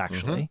Jewish,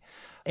 actually.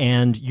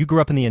 And you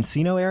grew up in the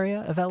Encino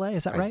area of LA,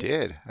 is that right? I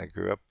did. I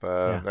grew up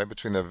right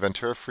between the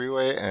Ventura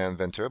Freeway and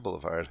Ventura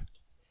Boulevard.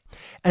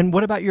 And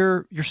what about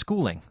your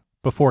schooling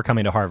before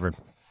coming to Harvard?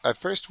 I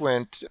first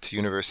went to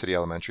University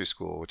Elementary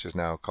School, which is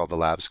now called the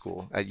Lab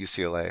School at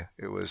UCLA.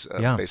 It was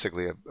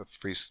basically a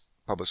free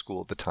public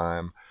school at the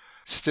time.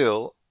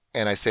 Still,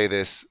 and I say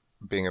this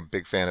being a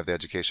big fan of the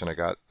education I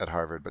got at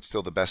Harvard, but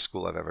still the best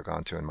school I've ever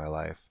gone to in my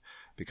life,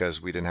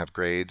 because we didn't have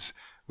grades,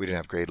 we didn't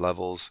have grade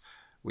levels,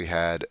 we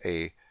had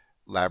a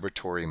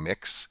laboratory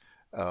mix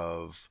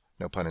of,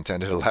 no pun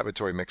intended, a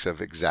laboratory mix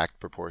of exact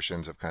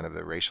proportions of kind of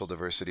the racial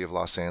diversity of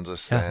Los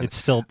Angeles. Yeah, it's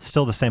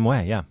still the same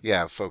way, yeah.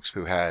 Yeah, folks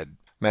who had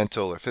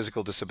mental or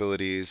physical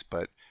disabilities,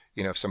 but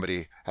if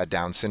somebody had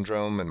Down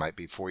syndrome and might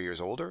be 4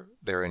 years older,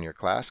 they're in your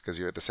class because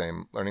you're at the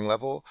same learning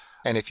level.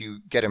 And if you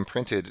get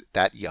imprinted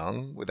that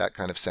young with that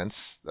kind of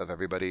sense of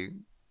everybody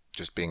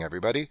just being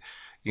everybody,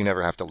 you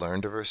never have to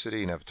learn diversity,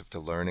 you never have to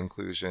learn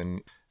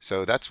inclusion.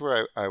 So that's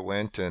where I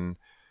went, and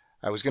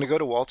I was going to go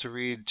to Walter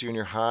Reed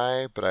Junior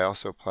High, but I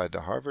also applied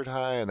to Harvard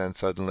High, and then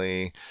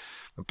suddenly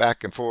went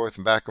back and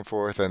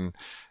forth. And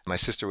my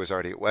sister was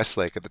already at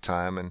Westlake at the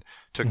time and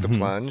took the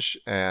plunge,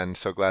 and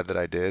so glad that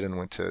I did, and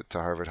went to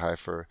Harvard High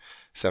for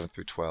 7th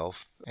through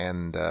 12th,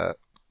 and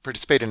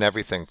participated in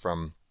everything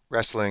from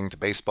wrestling to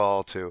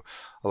baseball to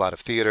a lot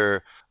of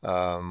theater,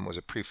 was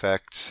a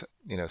prefect,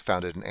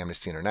 founded an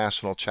Amnesty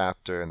International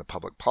chapter and the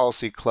Public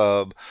Policy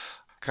Club,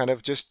 kind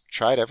of just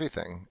tried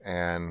everything.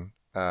 And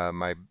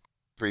my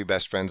three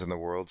best friends in the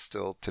world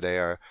still today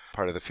are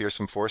part of the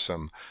fearsome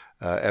foursome,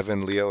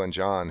 Evan, Leo, and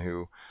John,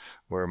 who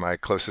were my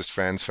closest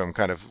friends from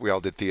we all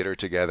did theater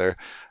together,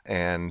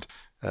 and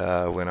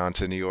went on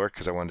to New York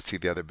because I wanted to see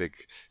the other big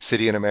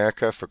city in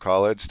America for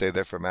college, stayed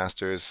there for a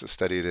master's,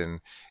 studied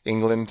in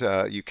England,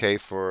 UK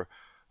for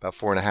about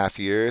 4.5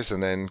 years,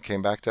 and then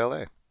came back to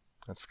LA.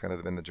 That's kind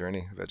of been the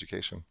journey of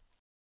education.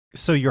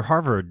 So your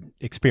Harvard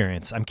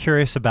experience, I'm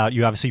curious about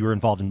you. Obviously, you were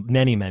involved in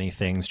many, many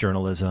things,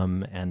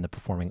 journalism and the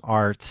performing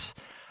arts.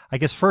 I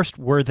guess first,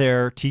 were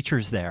there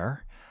teachers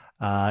there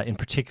in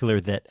particular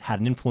that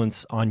had an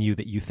influence on you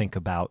that you think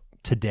about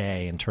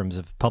today in terms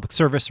of public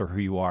service or who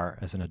you are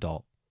as an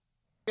adult?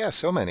 Yeah,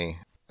 so many.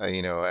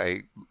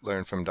 I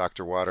learned from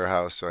Dr.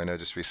 Waterhouse, who I know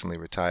just recently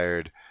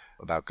retired,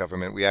 about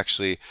government.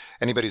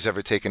 Anybody who's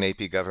ever taken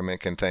AP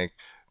government can thank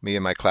me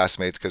and my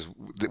classmates, because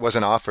it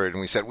wasn't offered, and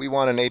we said we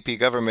want an AP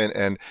government,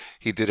 and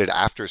he did it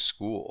after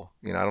school.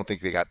 I don't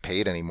think they got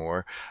paid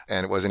anymore,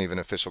 and it wasn't even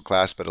an official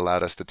class, but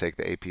allowed us to take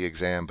the AP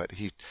exam. But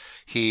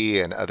he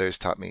and others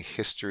taught me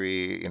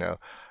history.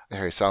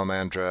 Harry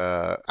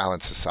Salamandra, Alan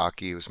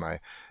Sasaki, who was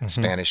my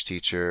Spanish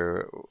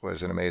teacher,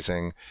 was an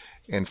amazing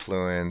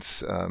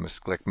influence. Ms.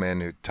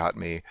 Glickman, who taught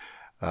me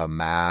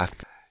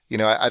math.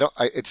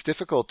 It's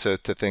difficult to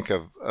think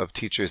of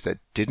teachers that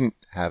didn't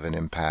have an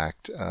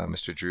impact.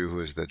 Mr. Drew, who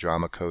was the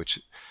drama coach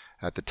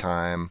at the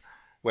time,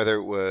 whether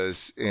it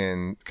was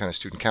in kind of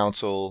student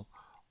council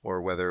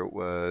or whether it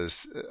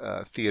was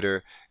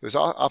theater, it was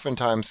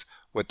oftentimes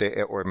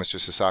or Mr.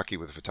 Sasaki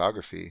with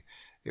photography,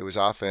 it was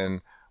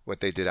often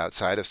what they did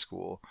outside of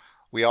school.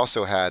 We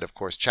also had, of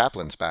course,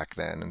 chaplains back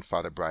then, and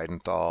Father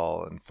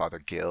Breidenthal and Father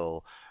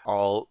Gill,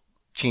 all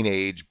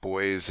teenage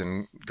boys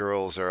and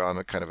girls are on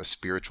a kind of a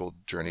spiritual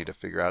journey to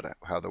figure out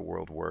how the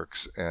world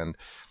works. And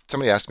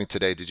somebody asked me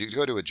today, did you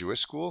go to a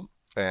Jewish school?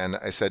 And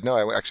I said, no,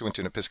 I actually went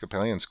to an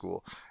Episcopalian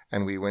school.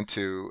 And we went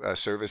to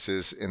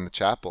services in the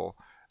chapel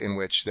in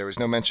which there was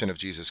no mention of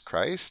Jesus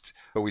Christ,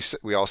 but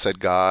we all said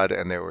God,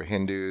 and there were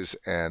Hindus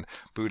and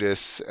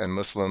Buddhists and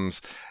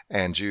Muslims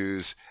and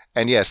Jews.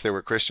 And yes, there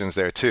were Christians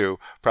there too,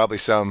 probably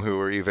some who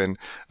were even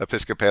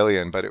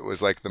Episcopalian, but it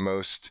was like the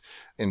most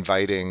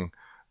inviting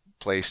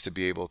place to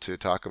be able to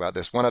talk about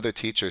this. One other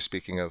teacher,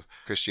 speaking of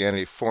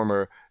Christianity,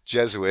 former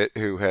Jesuit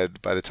who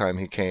had, by the time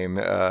he came,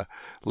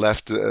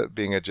 left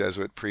being a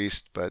Jesuit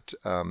priest, but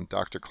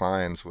Dr.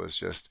 Kleins was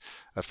just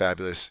a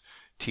fabulous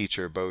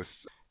teacher,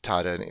 both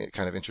taught a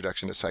kind of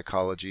introduction to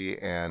psychology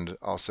and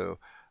also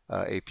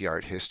AP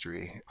art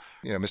history.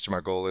 Mr.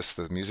 Margolis,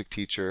 the music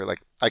teacher,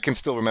 like I can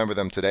still remember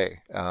them today.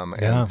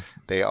 And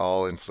they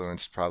all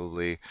influenced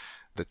probably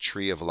the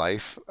tree of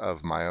life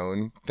of my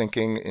own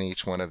thinking in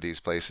each one of these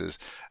places.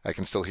 I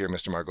can still hear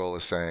Mr.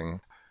 Margolis saying,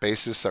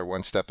 bassists are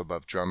one step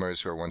above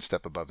drummers who are one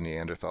step above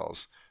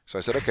Neanderthals. So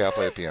I said, okay, I'll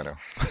play the piano.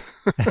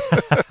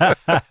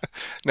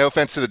 No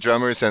offense to the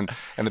drummers and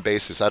the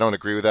bassists. I don't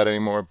agree with that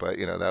anymore, but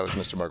that was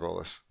Mr.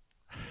 Margolis.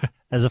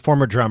 As a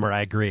former drummer,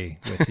 I agree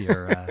with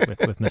your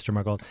with Mr.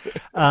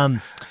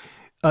 Margolis.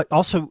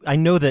 Also, I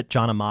know that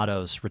John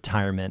Amato's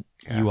retirement,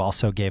 you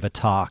also gave a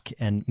talk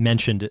and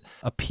mentioned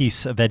a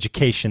piece of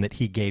education that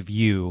he gave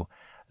you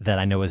that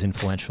I know was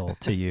influential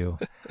to you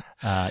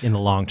in the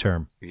long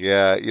term.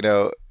 Yeah,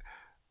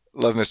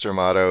 love Mr.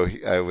 Amato.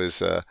 I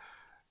was,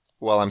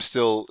 while I'm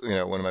still,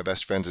 one of my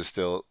best friends is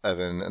still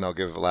Evan, and I'll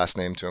give a last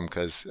name to him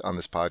because on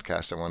this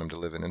podcast I want him to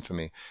live in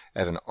infamy.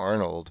 Evan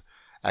Arnold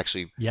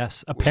actually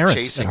a parent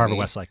at Harvard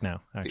Westlake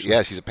now. Actually.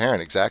 Yes, he's a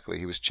parent, exactly.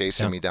 He was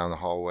chasing me down the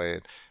hallway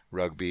at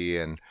rugby,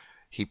 and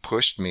he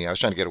pushed me. I was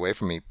trying to get away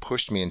from me.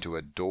 Pushed me into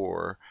a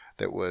door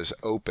that was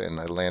open.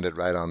 I landed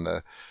right on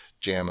the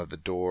jamb of the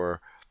door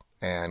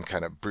and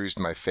kind of bruised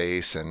my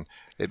face, and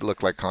it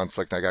looked like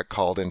conflict. I got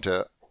called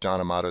into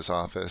John Amato's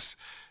office.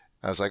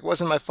 I was like,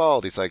 wasn't my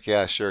fault. He's like,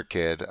 yeah, sure,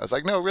 kid. I was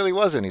like, no, it really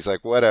wasn't. He's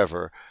like,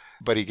 whatever.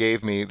 But he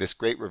gave me this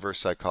great reverse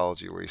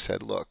psychology where he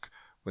said, look,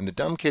 when the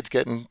dumb kids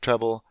get in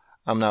trouble,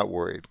 I'm not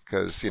worried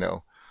because,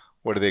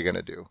 what are they going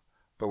to do?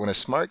 But when a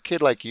smart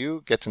kid like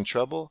you gets in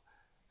trouble,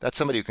 that's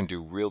somebody who can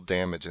do real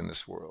damage in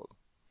this world.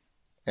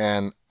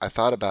 And I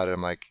thought about it.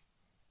 I'm like,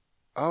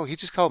 oh, he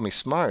just called me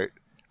smart.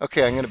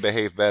 Okay, I'm going to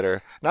behave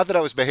better. Not that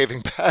I was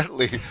behaving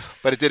badly,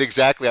 but it did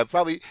exactly. I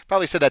probably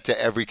said that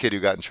to every kid who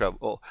got in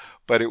trouble.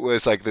 But it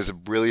was like this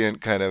brilliant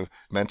kind of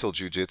mental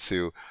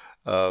jujitsu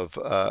of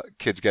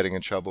kids getting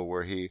in trouble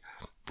where he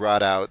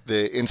brought out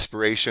the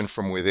inspiration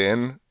from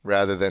within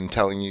rather than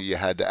telling you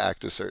had to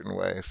act a certain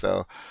way.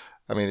 So,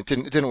 I mean, it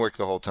didn't work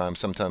the whole time.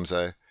 Sometimes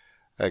I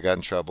got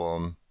in trouble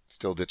and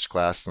still ditched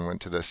class and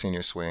went to the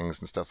senior swings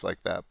and stuff like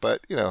that.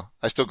 But,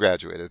 I still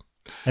graduated.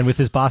 And with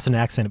his Boston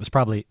accent, it was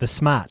probably the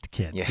smart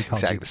kids. Yeah,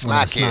 exactly. The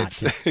smart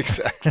kids.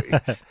 Exactly.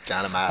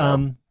 John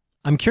Amato.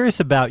 I'm curious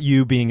about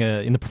you being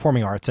in the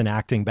performing arts and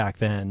acting back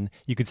then.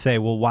 You could say,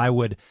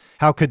 well,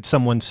 how could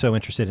someone so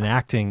interested in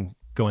acting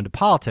go into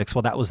politics?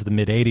 Well, that was the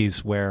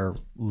mid-'80s where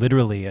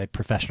literally a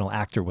professional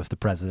actor was the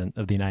president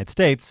of the United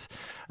States,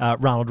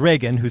 Ronald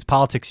Reagan, whose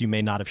politics you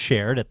may not have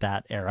shared at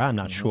that era, I'm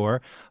not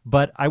sure.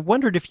 But I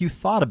wondered if you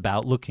thought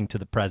about looking to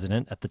the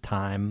president at the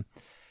time.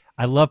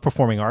 I love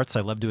performing arts.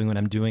 I love doing what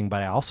I'm doing,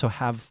 but I also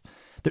have,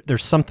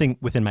 there's something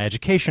within my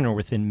education or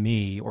within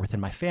me or within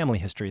my family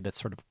history that's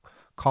sort of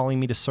calling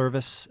me to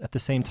service at the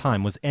same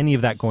time. Was any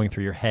of that going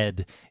through your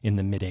head in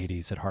the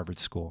mid-'80s at Harvard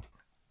School?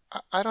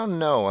 I don't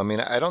know. I mean,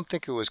 I don't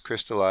think it was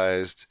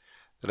crystallized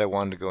that I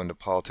wanted to go into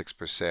politics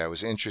per se. I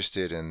was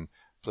interested in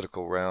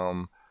political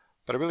realm,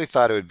 but I really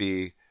thought it would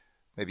be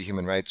maybe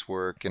human rights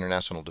work,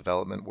 international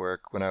development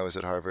work. When I was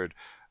at Harvard,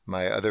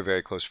 my other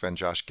very close friend,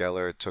 Josh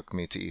Geller, took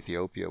me to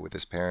Ethiopia with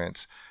his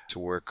parents to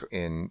work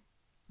in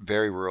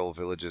very rural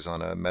villages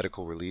on a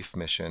medical relief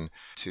mission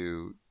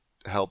to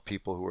help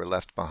people who were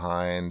left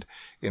behind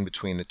in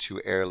between the two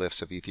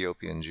airlifts of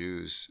Ethiopian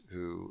Jews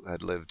who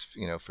had lived,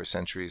 for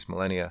centuries,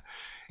 millennia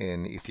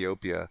in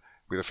Ethiopia.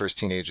 We were the first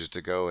teenagers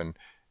to go, and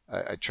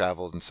I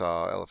traveled and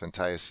saw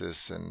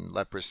elephantiasis and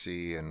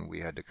leprosy, and we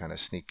had to kind of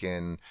sneak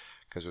in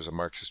because there was a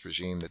Marxist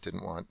regime that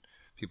didn't want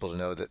people to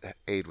know that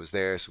aid was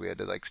there, so we had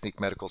to sneak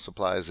medical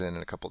supplies in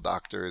and a couple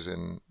doctors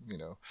and,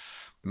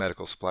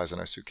 medical supplies in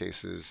our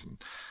suitcases. And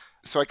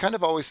so I kind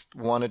of always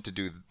wanted to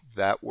do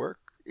that work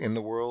in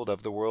the world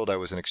of the world. I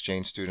was an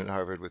exchange student at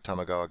Harvard with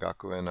Tamagawa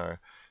Gakuen,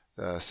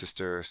 our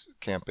sister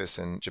campus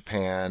in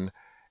Japan,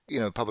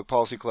 Public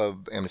Policy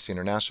Club, Amnesty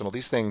International,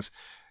 these things.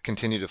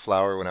 continued to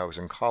flower when I was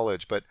in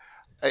college, but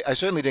I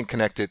certainly didn't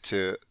connect it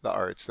to the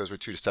arts. Those were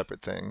two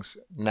separate things.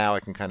 Now I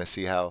can kind of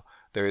see how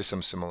there is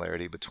some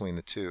similarity between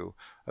the two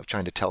of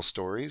trying to tell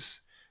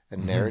stories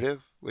and Hmm.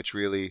 narrative, which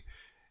really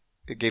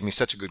it gave me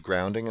such a good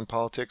grounding in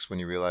politics when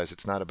you realize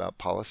it's not about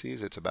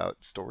policies, it's about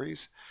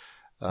stories.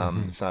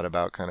 Hmm. It's not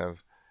about kind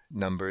of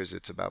numbers,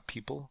 it's about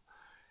people.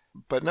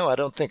 But no, I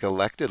don't think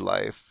elected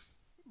life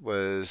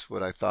was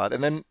what I thought.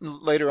 And then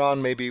later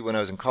on, maybe when I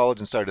was in college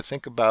and started to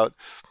think about,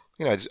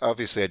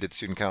 obviously I did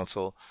student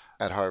council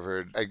at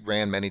Harvard. I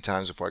ran many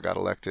times before I got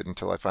elected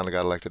until I finally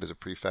got elected as a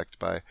prefect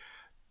by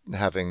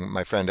having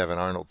my friend Evan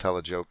Arnold tell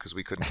a joke because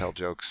we couldn't tell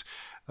jokes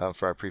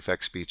for our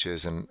prefect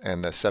speeches. And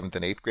the seventh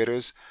and eighth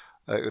graders,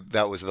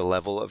 that was the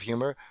level of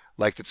humor,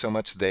 liked it so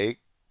much they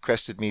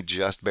crested me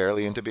just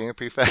barely into being a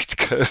prefect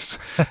because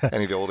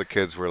any of the older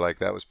kids were like,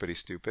 that was pretty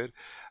stupid.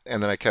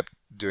 And then I kept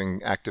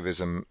doing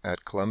activism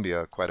at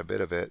Columbia, quite a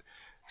bit of it.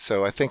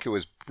 So I think it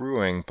was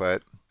brewing,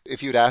 but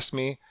if you'd asked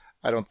me,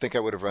 I don't think I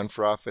would have run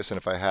for office. And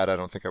if I had, I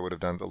don't think I would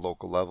have done the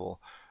local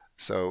level.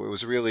 So it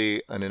was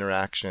really an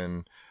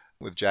interaction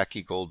with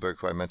Jackie Goldberg,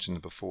 who I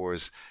mentioned before,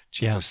 as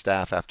chief Yeah. of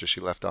staff after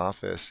she left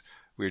office.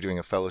 We were doing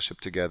a fellowship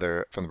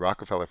together from the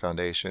Rockefeller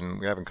Foundation.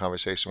 We were having a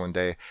conversation one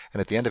day,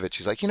 and at the end of it,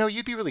 she's like,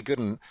 you'd be really good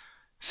in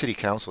city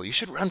council. You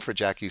should run for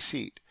Jackie's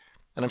seat.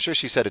 And I'm sure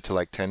she said it to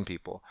like 10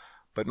 people.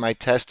 But my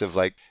test of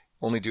like,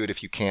 only do it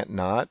if you can't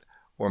not,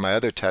 or my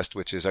other test,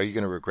 which is, are you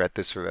going to regret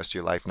this for the rest of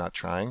your life not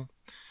trying?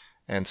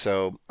 And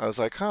so I was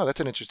like, that's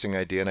an interesting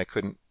idea. And I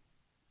couldn't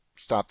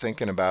stop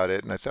thinking about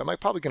it. And I thought, I'm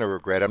probably going to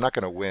regret. I'm not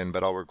going to win,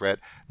 but I'll regret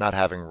not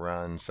having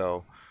run.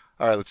 So,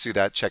 all right, let's do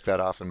that, check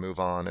that off, and move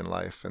on in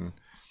life. And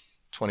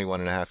 21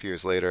 and a half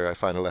years later, I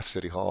finally left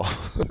City Hall.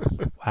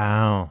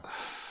 Wow.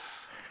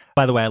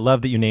 By the way, I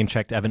love that you name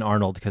checked Evan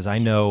Arnold because I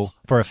know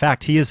for a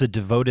fact he is a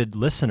devoted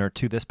listener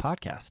to this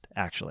podcast,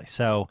 actually.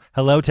 So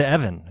hello to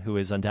Evan, who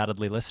is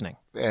undoubtedly listening.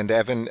 And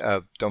Evan,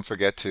 don't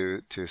forget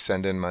to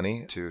send in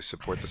money to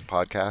support this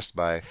podcast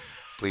by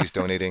please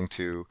donating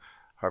to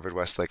Harvard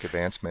Westlake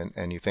Advancement.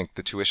 And you think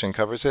the tuition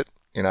covers it?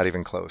 You're not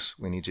even close.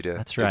 We need you to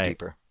That's dig right.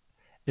 deeper.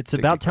 It's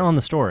Dig about deeper. telling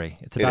the story.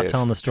 It's It about is.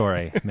 telling the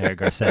story, Mayor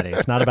Garcetti.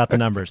 It's not about the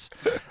numbers.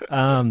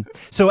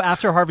 So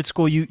after Harvard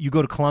School, you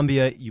go to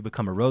Columbia, you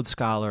become a Rhodes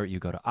Scholar, you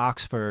go to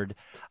Oxford.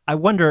 I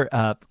wonder,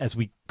 as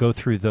we go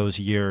through those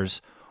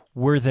years,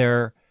 were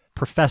there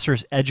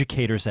professors,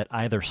 educators at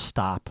either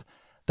stop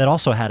that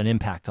also had an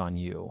impact on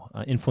you,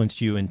 influenced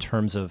you in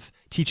terms of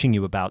teaching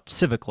you about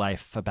civic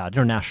life, about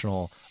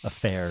international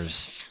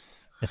affairs,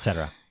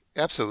 etc.?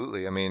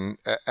 Absolutely. I mean,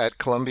 at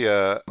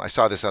Columbia, I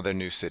saw this other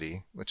new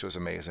city, which was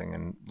amazing,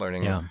 and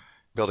learning, Yeah.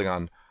 building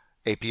on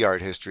AP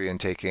art history and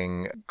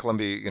taking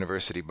Columbia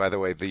University. By the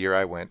way, the year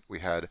I went, we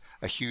had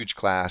a huge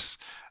class.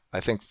 I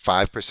think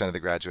 5% of the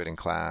graduating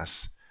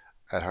class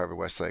at Harvard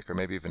Westlake, or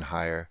maybe even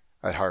higher,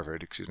 at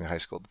Harvard, high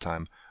school at the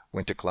time,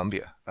 went to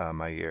Columbia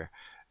my year.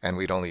 And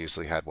we'd only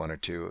usually had one or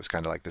two. It was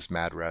kind of like this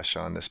mad rush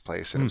on this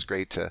place. And it Mm. was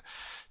great to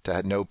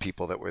know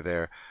people that were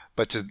there,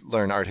 but to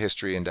learn art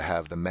history and to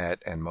have the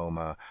Met and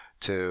MoMA,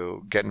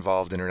 to get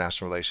involved in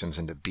international relations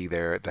and to be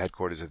there at the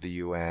headquarters of the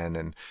UN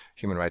and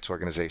human rights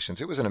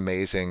organizations. It was an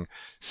amazing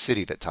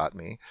city that taught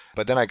me.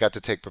 But then I got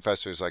to take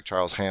professors like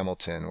Charles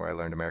Hamilton, where I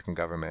learned American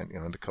government,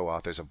 the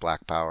co-authors of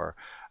Black Power,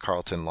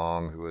 Carlton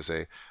Long, who was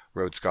a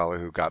Rhodes Scholar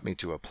who got me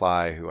to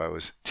apply, who I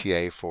was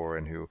TA for,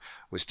 and who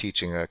was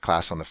teaching a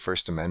class on the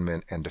First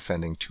Amendment and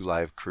defending Two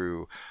Live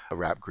Crew, a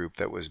rap group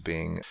that was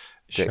being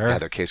Sure.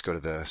 had their case go to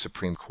the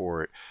Supreme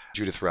Court.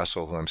 Judith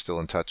Russell, who I'm still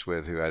in touch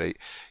with, who had a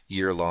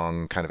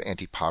year-long kind of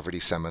anti-poverty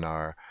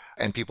seminar,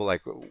 and people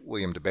like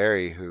William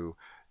DeBerry, who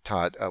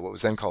taught what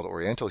was then called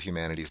Oriental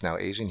Humanities, now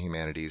Asian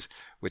Humanities,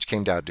 which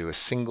came down to a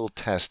single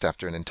test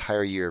after an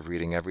entire year of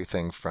reading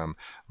everything from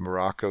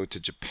Morocco to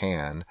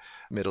Japan,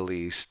 Middle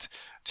East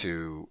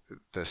to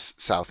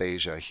South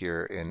Asia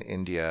here in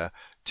India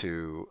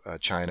to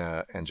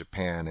China and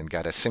Japan, and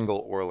got a single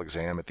oral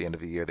exam at the end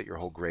of the year that your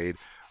whole grade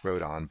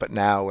wrote on. But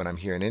now when I'm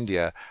here in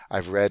India,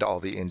 I've read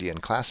all the Indian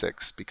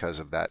classics because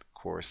of that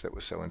course that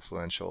was so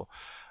influential.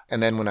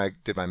 And then when I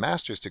did my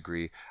master's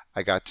degree,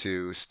 I got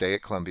to stay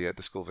at Columbia at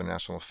the School of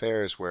International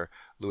Affairs, where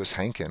Louis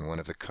Henkin, one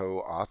of the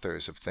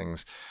co-authors of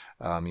things,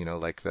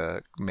 like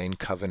the main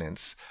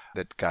covenants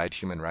that guide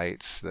human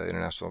rights, the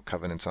international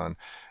covenants on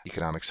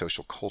economic,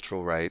 social,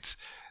 cultural rights,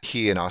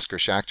 he and Oscar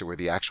Schachter were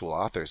the actual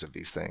authors of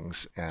these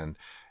things. And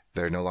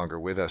they're no longer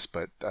with us,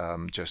 but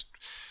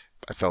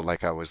I felt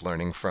like I was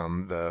learning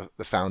from the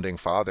founding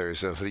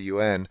fathers of the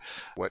UN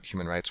what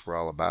human rights were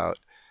all about.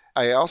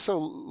 I also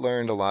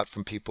learned a lot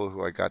from people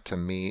who I got to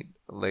meet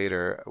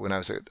later. When I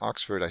was at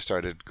Oxford, I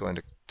started going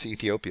to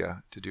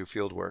Ethiopia to do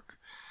field work.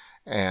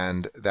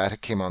 And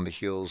that came on the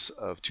heels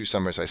of 2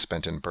 summers I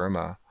spent in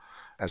Burma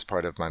as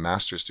part of my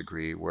master's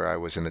degree, where I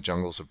was in the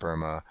jungles of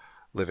Burma,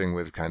 living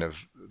with kind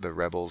of the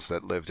rebels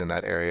that lived in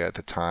that area at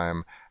the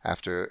time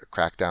after a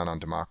crackdown on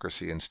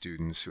democracy and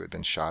students who had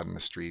been shot in the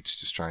streets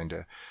just trying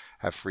to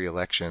have free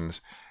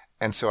elections.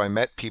 And so I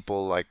met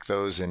people like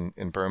those in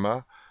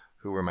Burma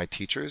who were my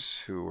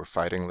teachers, who were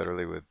fighting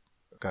literally with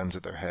guns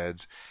at their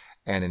heads.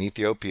 And in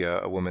Ethiopia,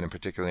 a woman in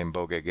particular named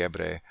Boge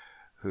Gebre,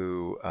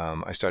 who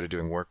I started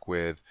doing work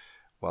with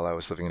while I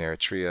was living in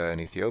Eritrea and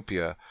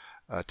Ethiopia,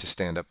 to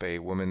stand up a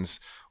women's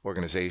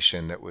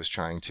organization that was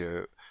trying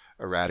to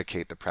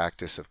eradicate the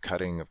practice of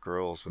cutting of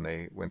girls when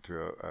they went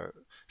through a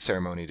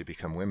ceremony to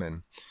become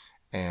women.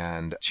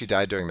 And she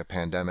died during the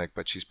pandemic,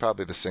 but she's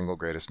probably the single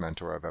greatest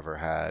mentor I've ever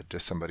had.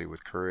 Just somebody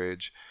with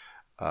courage,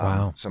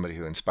 Wow. somebody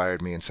who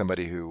inspired me, and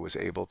somebody who was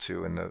able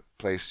to, in the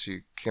place,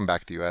 she came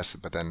back to the U.S.,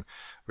 but then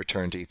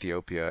returned to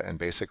Ethiopia and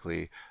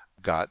basically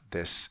got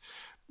this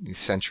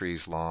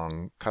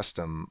centuries-long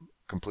custom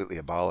completely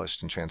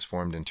abolished and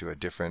transformed into a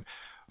different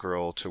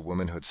girl to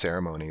womanhood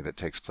ceremony that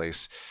takes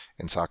place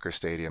in soccer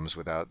stadiums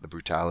without the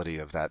brutality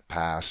of that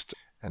past.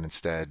 And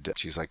instead,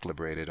 she's like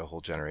liberated a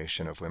whole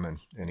generation of women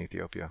in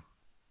Ethiopia.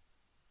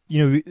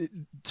 You know, it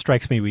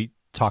strikes me, we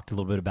talked a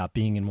little bit about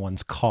being in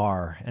one's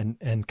car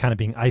and kind of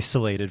being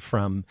isolated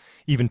from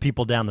even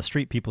people down the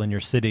street, people in your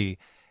city.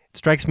 It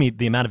strikes me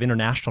the amount of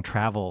international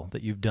travel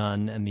that you've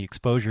done and the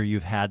exposure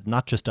you've had,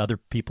 not just other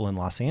people in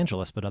Los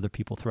Angeles, but other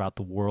people throughout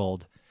the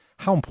world.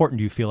 How important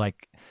do you feel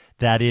like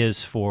that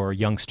is for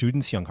young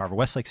students, young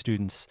Harvard-Westlake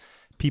students,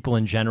 people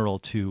in general,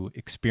 to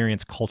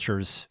experience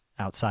cultures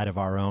outside of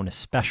our own,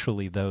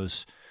 especially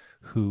those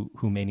who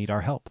may need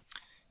our help?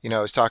 You know,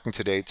 I was talking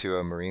today to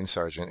a Marine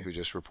sergeant who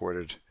just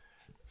reported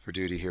for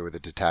duty here with a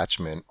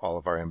detachment. All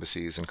of our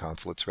embassies and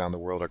consulates around the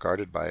world are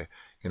guarded by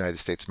United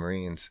States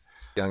Marines.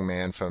 A young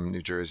man from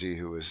New Jersey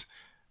who was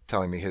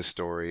telling me his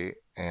story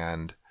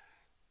and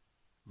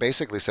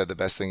basically said the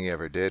best thing he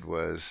ever did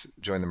was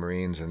join the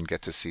Marines and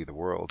get to see the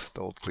world.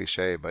 The old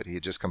cliche, but he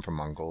had just come from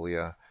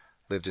Mongolia,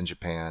 lived in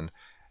Japan,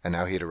 and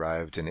now he had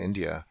arrived in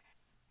India.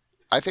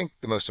 I think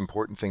the most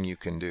important thing you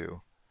can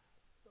do,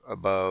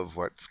 above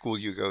what school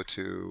you go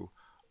to,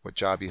 what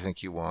job you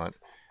think you want,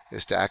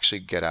 is to actually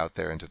get out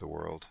there into the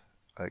world.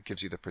 It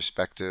gives you the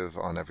perspective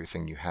on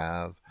everything you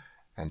have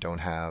and don't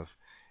have.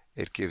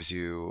 It gives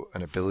you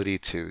an ability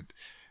to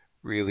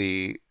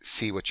really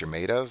see what you're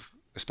made of,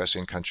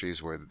 especially in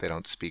countries where they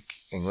don't speak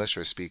English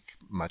or speak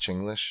much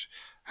English.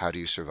 How do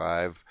you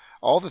survive?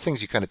 All the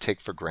things you kind of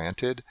take for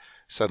granted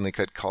suddenly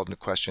get called into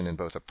question in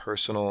both a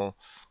personal,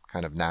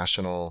 kind of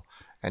national,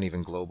 and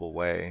even global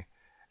way.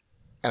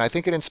 And I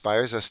think it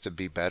inspires us to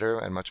be better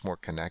and much more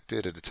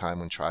connected at a time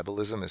when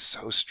tribalism is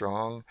so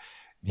strong.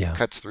 Yeah. It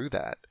cuts through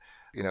that.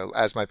 You know,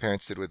 as my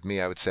parents did with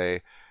me, I would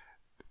say,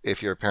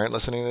 if you're a parent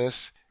listening to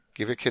this,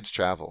 give your kids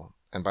travel.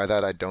 And by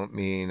that, I don't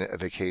mean a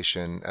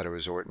vacation at a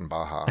resort in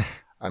Baja.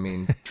 I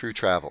mean true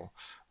travel,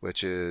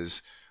 which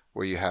is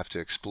where you have to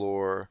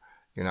explore.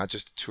 You're not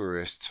just a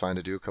tourist. It's fine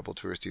to do a couple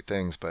touristy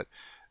things, but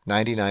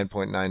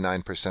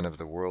 99.99% of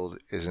the world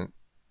isn't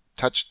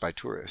touched by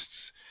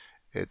tourists.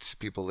 It's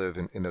people live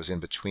in those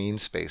in-between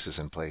spaces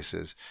and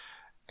places.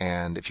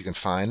 And if you can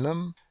find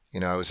them, you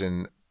know, I was in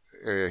an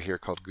area here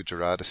called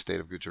Gujarat, a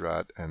state of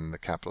Gujarat, and the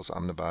capital's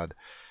Ahmedabad.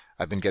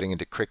 I've been getting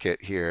into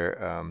cricket here,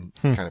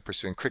 kind of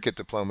pursuing cricket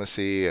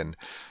diplomacy, and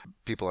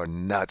people are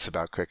nuts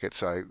about cricket.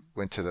 So I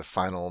went to the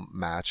final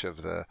match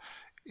of the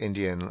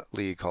Indian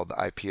league called the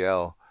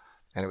IPL,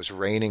 and it was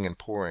raining and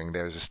pouring.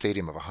 There was a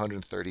stadium of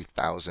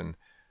 130,000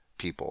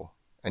 people.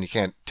 And you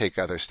can't take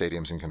other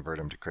stadiums and convert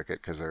them to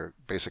cricket because they're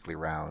basically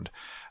round.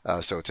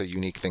 So it's a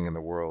unique thing in the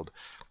world.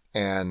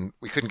 And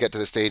we couldn't get to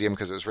the stadium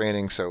because it was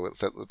raining, so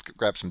let's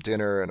grab some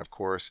dinner. And of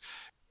course,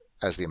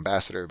 as the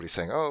ambassador, everybody's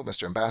saying, "Oh,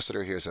 Mr.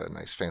 Ambassador, here's a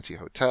nice fancy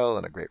hotel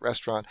and a great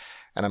restaurant."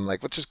 And I'm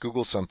like, let's just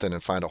Google something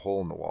and find a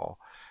hole in the wall.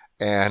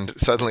 And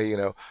suddenly, you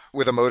know,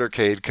 with a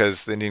motorcade,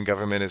 because the Indian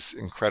government is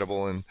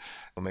incredible and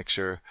will make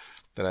sure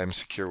that I'm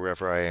secure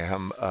wherever I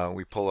am,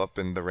 we pull up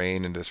in the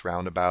rain in this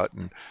roundabout,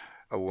 and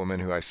a woman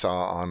who I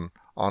saw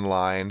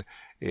online,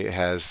 it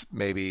has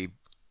maybe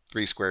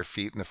 3 square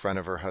feet in the front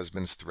of her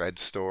husband's thread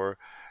store,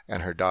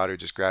 and her daughter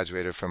just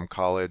graduated from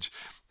college,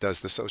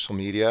 does the social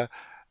media.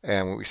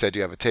 And when we said, "Do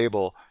you have a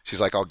table?" She's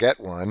like, "I'll get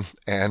one."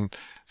 And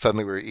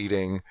suddenly we were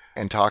eating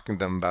and talking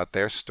to them about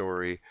their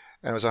story.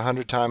 And it was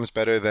 100 times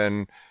better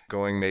than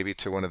going maybe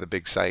to one of the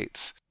big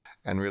sites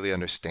and really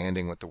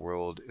understanding what the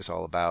world is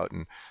all about.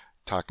 And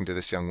talking to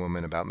this young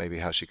woman about maybe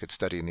how she could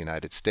study in the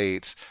United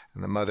States.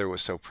 And the mother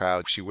was so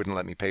proud. She wouldn't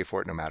let me pay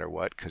for it no matter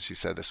what, because she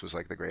said this was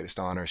like the greatest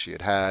honor she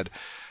had had.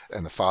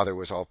 And the father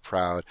was all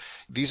proud.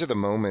 These are the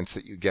moments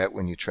that you get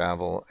when you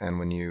travel and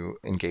when you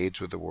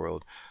engage with the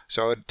world.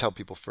 So I would tell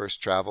people,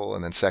 first, travel,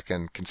 and then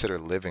second, consider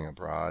living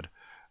abroad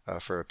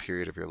for a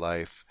period of your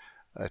life.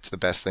 It's the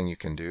best thing you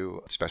can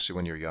do, especially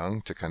when you're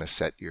young, to kind of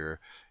set your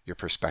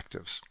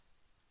perspectives.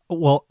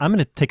 Well, I'm going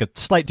to take a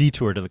slight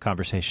detour to the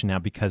conversation now,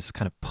 because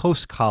kind of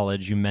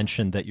post-college, you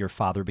mentioned that your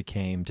father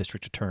became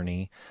district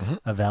attorney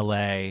of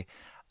LA.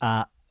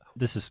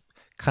 This is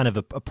kind of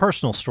a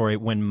personal story.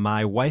 When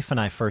my wife and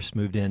I first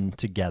moved in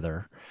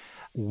together,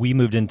 we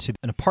moved into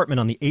an apartment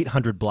on the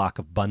 800 block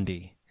of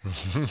Bundy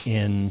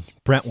in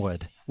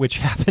Brentwood, which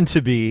happened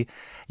to be,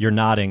 you're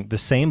nodding, the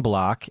same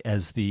block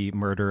as the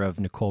murder of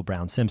Nicole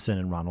Brown Simpson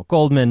and Ronald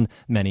Goldman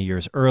many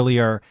years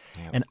earlier.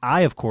 Yeah. And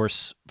I, of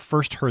course,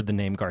 first heard the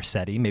name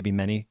Garcetti, maybe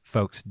many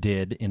folks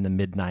did in the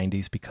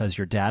mid-90s, because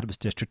your dad was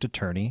district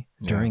attorney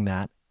during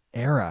that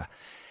era.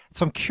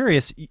 So I'm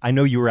curious, I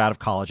know you were out of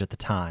college at the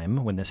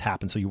time when this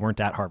happened, so you weren't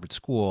at Harvard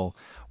School,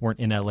 weren't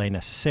in LA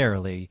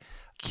necessarily.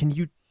 Can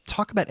you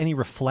talk about any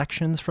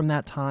reflections from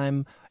that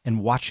time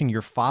and watching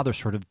your father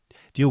sort of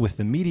deal with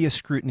the media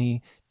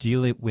scrutiny,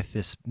 deal with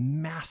this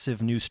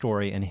massive news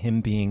story, and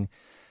him being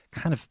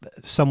kind of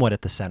somewhat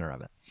at the center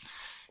of it?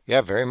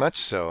 Yeah, very much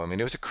so. I mean,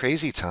 it was a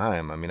crazy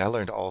time. I mean, I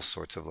learned all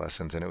sorts of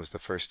lessons, and it was the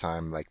first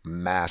time like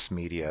mass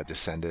media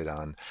descended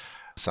on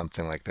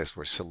something like this,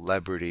 where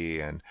celebrity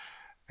and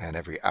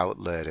every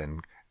outlet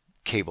and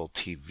cable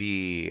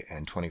TV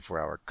and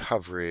 24-hour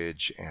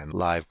coverage and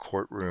live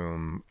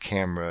courtroom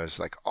cameras,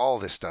 like all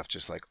this stuff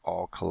just like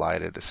all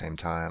collided at the same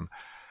time.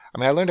 I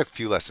mean, I learned a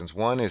few lessons.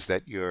 One is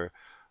that your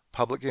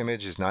public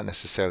image is not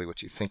necessarily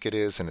what you think it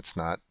is, and it's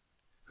not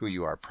who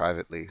you are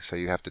privately. So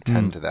you have to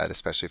tend to that,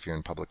 especially if you're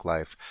in public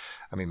life.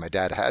 I mean, my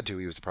dad had to,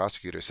 he was the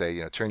prosecutor,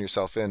 say, turn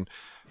yourself in,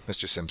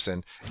 Mr.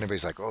 Simpson. And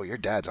everybody's like, oh, your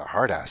dad's a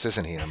hard ass,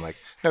 isn't he? And I'm like,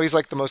 no, he's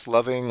like the most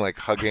loving, like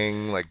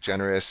hugging, like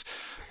generous,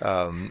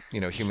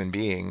 human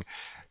being.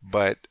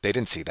 But they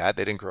didn't see that.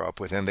 They didn't grow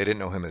up with him. They didn't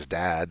know him as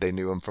dad. They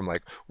knew him from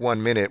like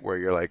 1 minute where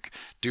you're like,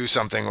 do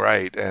something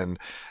right. And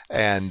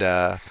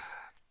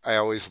I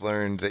always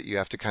learned that you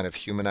have to kind of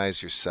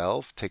humanize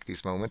yourself, take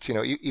these moments,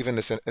 even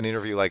an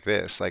interview like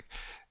this, like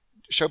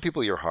show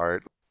people your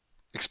heart,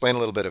 explain a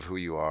little bit of who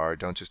you are.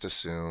 Don't just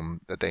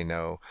assume that they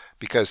know,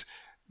 because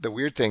the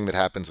weird thing that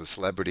happens with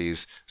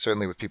celebrities,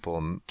 certainly with people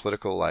in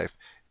political life,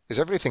 is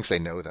everybody thinks they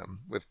know them.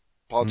 With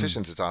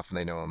politicians, it's often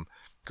they know them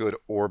good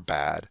or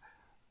bad.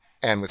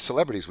 And with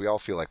celebrities, we all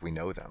feel like we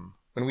know them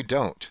when we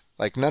don't.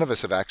 Like none of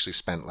us have actually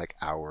spent like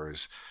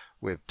hours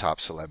with top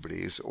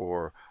celebrities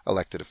or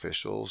elected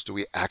officials. Do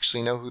we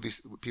actually know who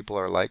these people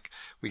are like?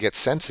 We get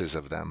senses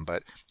of them,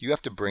 but you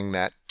have to bring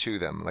that to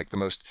them. Like the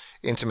most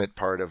intimate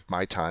part of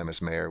my time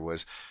as mayor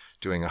was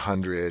doing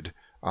 100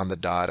 on the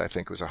dot. I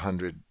think it was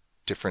 100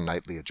 different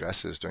nightly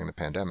addresses during the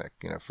pandemic,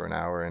 for an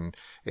hour in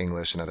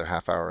English, another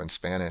half hour in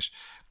Spanish.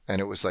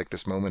 And it was like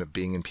this moment of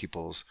being in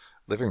people's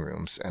living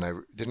rooms. And I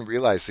didn't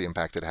realize the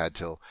impact it had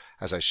till,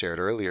 as I shared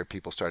earlier,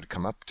 people started to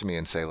come up to me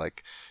and say,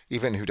 like,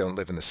 even who don't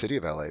live in the city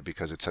of LA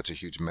because it's such a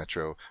huge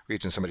metro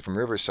region, somebody from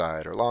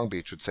Riverside or Long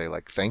Beach would say,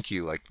 like, thank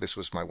you, like this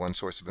was my one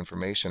source of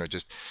information, or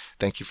just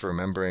thank you for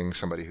remembering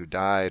somebody who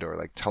died, or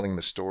like telling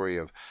the story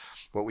of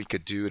what we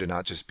could do to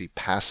not just be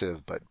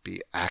passive but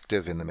be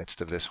active in the midst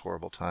of this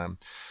horrible time.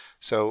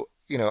 So,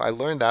 I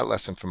learned that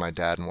lesson from my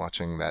dad and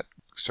watching that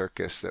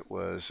circus that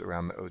was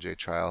around the OJ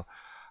trial.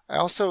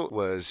 I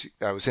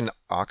was in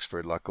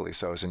Oxford, luckily,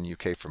 so I was in the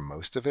UK for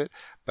most of it,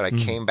 but I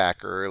came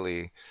back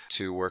early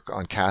to work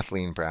on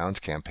Kathleen Brown's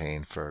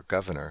campaign for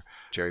governor,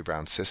 Jerry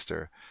Brown's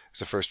sister. It was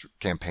the first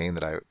campaign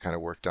that I kind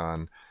of worked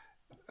on,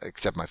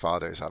 except my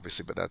father's,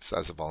 obviously, but that's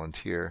as a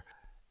volunteer.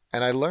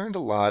 And I learned a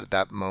lot at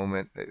that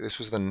moment. This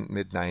was the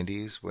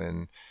mid-90s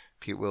when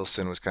Pete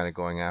Wilson was kind of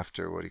going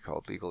after what he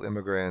called legal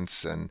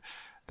immigrants and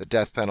the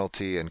death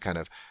penalty, and kind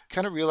of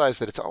realized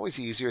that it's always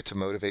easier to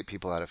motivate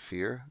people out of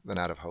fear than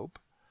out of hope.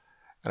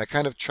 And I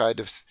kind of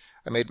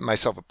I made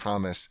myself a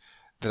promise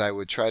that I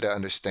would try to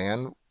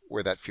understand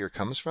where that fear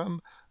comes from,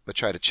 but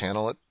try to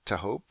channel it to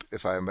hope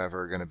if I'm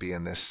ever going to be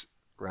in this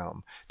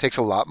realm. It takes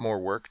a lot more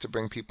work to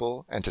bring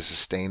people and to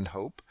sustain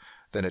hope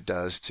than it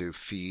does to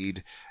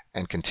feed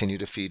and continue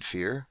to feed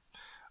fear.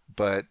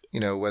 But,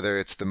 whether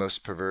it's the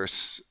most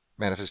perverse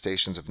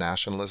manifestations of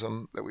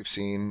nationalism that we've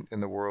seen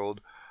in the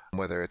world,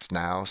 whether it's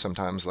now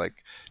sometimes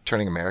like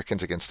turning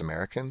Americans against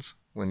Americans,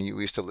 when we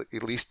used to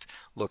at least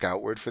look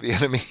outward for the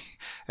enemy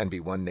and be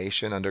one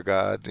nation under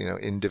God,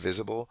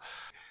 indivisible.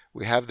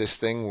 We have this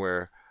thing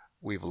where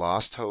we've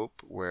lost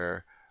hope,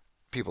 where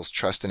people's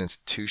trust in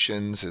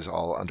institutions is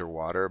all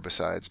underwater,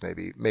 besides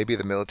maybe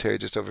the military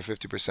just over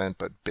 50%,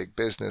 but big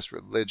business,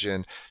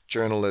 religion,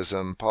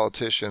 journalism,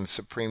 politicians,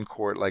 Supreme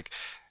Court, like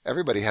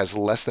everybody has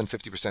less than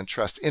 50%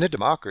 trust in a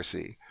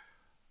democracy,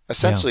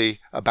 essentially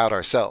about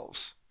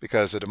ourselves,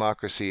 because a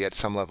democracy at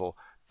some level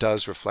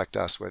does reflect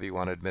us, whether you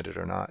want to admit it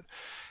or not.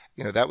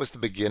 That was the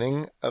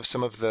beginning of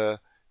some of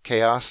the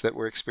chaos that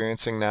we're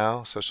experiencing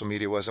now. Social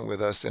media wasn't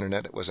with us.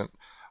 Internet wasn't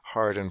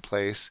hard in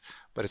place,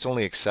 but it's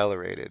only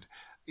accelerated.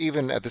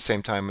 Even at the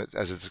same time as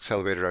it's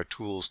accelerated our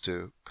tools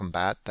to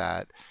combat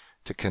that,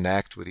 to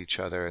connect with each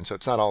other. And so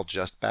it's not all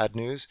just bad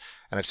news.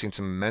 And I've seen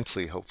some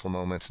immensely hopeful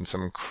moments and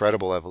some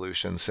incredible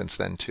evolution since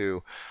then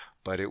too.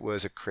 But it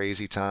was a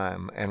crazy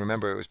time. And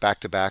remember, it was back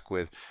to back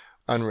with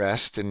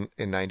unrest in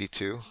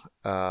 92.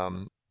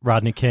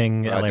 Rodney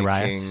King, LA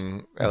riots.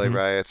 LA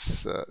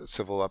riots,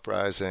 civil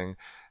uprising,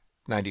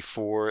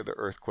 94, the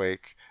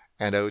earthquake,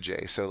 and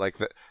OJ. So like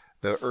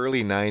the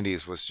early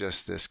 90s was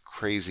just this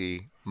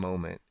crazy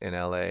moment in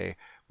LA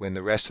when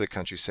the rest of the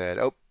country said,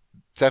 oh,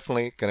 it's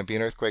definitely going to be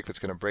an earthquake that's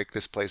going to break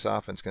this place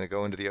off and it's going to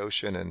go into the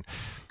ocean and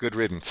good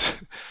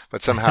riddance.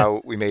 But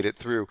somehow we made it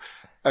through.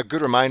 a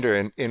good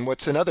reminder in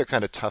what's another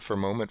kind of tougher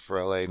moment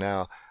for LA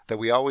now, that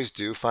we always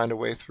do find a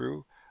way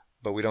through,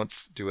 but we don't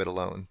do it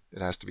alone.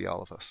 It has to be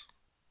all of us.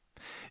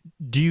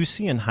 Do you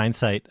see in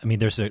hindsight, I mean,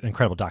 there's an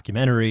incredible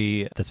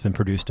documentary that's been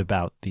produced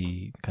about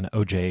the kind of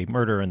OJ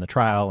murder and the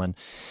trial. And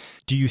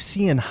do you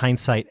see in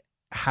hindsight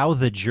how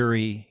the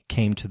jury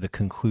came to the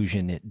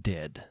conclusion it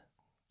did,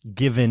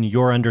 given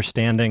your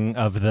understanding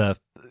of the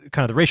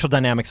kind of the racial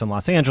dynamics in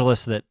Los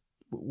Angeles that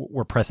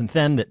were present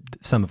then, that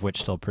some of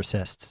which still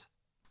persists?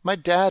 My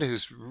dad,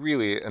 who's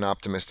really an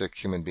optimistic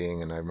human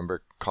being, and I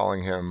remember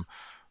calling him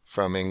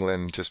from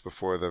England just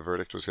before the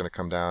verdict was going to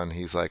come down.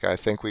 He's like, I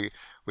think we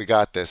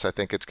got this. I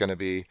think it's going to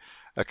be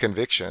a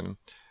conviction.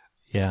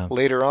 Yeah.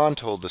 Later on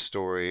told the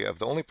story of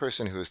the only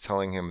person who was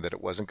telling him that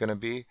it wasn't going to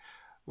be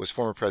was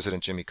former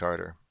President Jimmy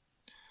Carter,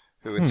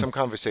 who in some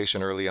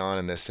conversation early on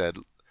in this said,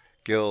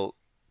 Gil,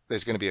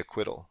 there's going to be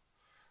acquittal.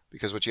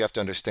 Because what you have to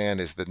understand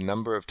is the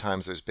number of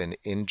times there's been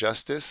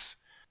injustice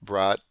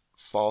brought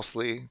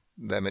falsely,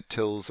 the Emmett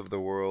Tills of the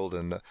world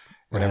and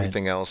Right.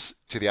 everything else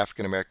to the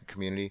African American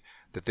community,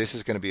 that this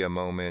is going to be a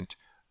moment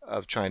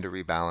of trying to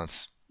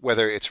rebalance.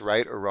 Whether it's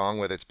right or wrong,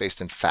 whether it's based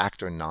in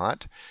fact or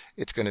not,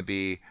 it's going to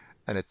be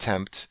an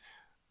attempt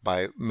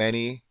by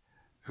many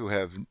who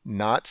have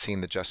not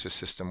seen the justice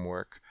system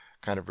work,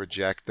 kind of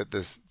reject that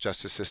the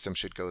justice system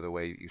should go the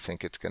way you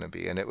think it's going to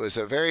be. And it was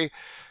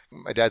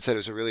my dad said it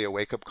was really a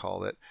wake-up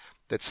call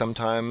that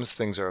sometimes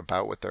things are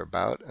about what they're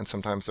about, and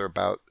sometimes they're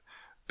about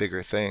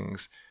bigger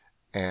things.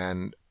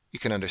 And you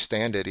can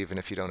understand it even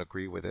if you don't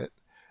agree with it.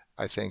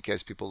 I think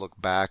as people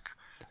look back,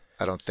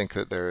 I don't think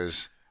that there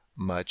is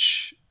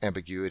much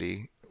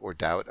ambiguity or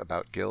doubt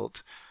about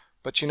guilt,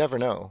 but you never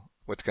know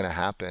what's going to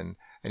happen,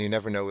 and you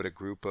never know what a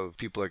group of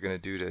people are going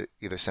to do to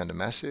either send a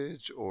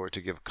message or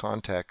to give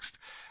context,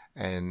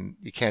 and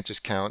you can't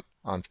just count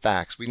on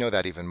facts. We know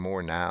that even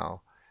more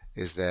now,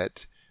 is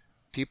that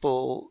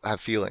people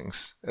have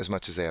feelings as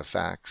much as they have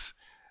facts.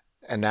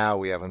 And now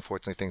we have,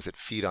 unfortunately, things that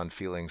feed on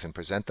feelings and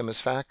present them as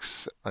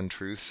facts,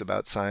 untruths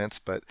about science,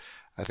 but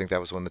I think that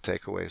was one of the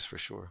takeaways for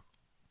sure.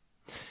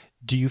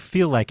 Do you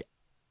feel like,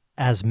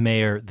 as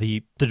mayor,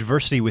 the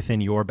diversity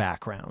within your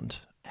background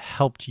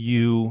helped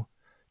you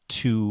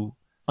to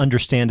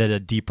understand at a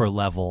deeper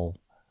level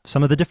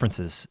some of the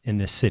differences in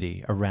this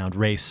city around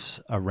race,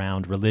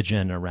 around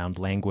religion, around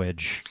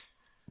language?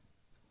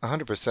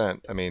 100%.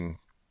 I mean,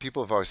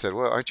 people have always said,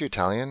 well, aren't you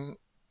Italian?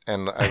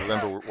 And I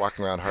remember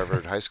walking around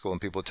Harvard High School and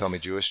people would tell me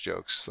Jewish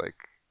jokes. Like,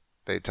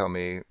 they'd tell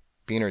me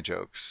Beaner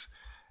jokes.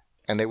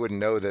 And they wouldn't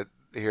know that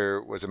here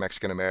was a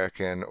Mexican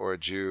American or a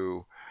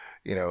Jew,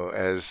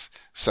 as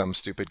some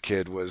stupid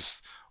kid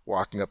was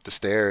walking up the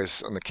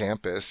stairs on the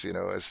campus,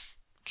 as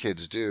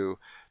kids do,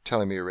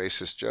 telling me a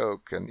racist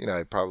joke. And,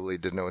 I probably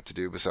didn't know what to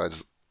do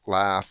besides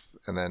laugh.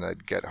 And then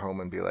I'd get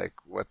home and be like,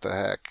 what the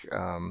heck?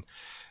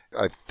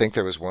 I think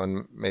there was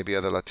one, maybe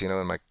other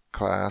Latino in my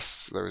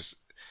class. There was,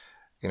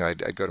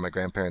 I'd go to my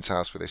grandparents'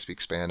 house where they speak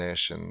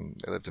Spanish,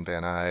 and they lived in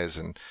Van Nuys,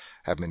 and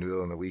have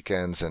menudo on the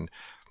weekends. And,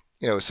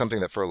 it was something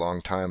that for a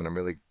long time, and I'm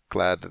really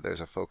glad that there's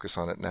a focus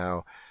on it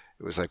now.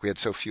 It was like we had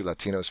so few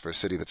Latinos for a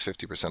city that's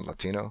 50%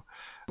 Latino.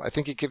 I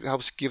think it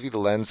helps give you the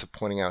lens of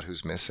pointing out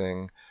who's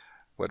missing,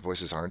 what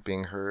voices aren't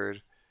being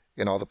heard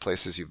in all the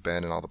places you've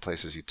been and all the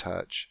places you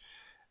touch.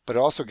 But it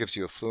also gives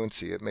you a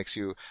fluency. It makes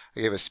you,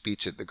 I gave a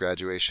speech at the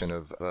graduation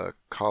of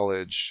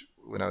college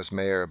when I was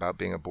mayor about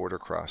being a border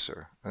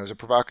crosser. And it was a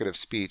provocative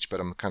speech,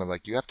 but I'm kind of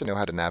like, you have to know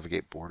how to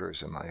navigate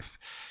borders in life.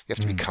 You have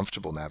to be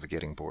comfortable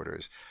navigating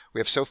borders. We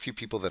have so few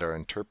people that are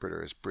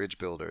interpreters, bridge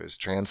builders,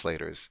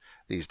 translators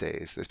these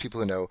days. There's people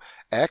who know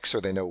X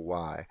or they know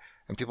Y.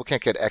 And people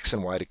can't get X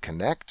and Y to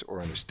connect or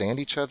understand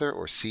each other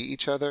or see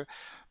each other.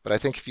 But I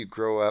think if you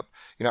grow up,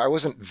 I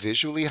wasn't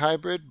visually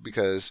hybrid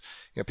because,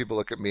 people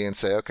look at me and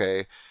say,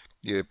 okay,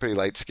 you're pretty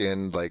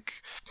light-skinned,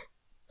 like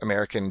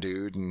American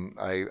dude, and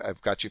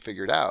I've got you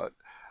figured out.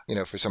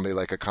 For somebody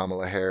like a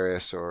Kamala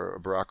Harris or a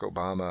Barack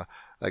Obama,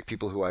 like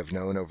people who I've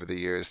known over the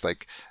years,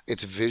 like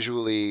it's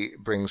visually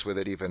brings with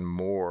it even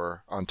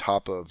more on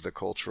top of the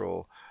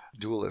cultural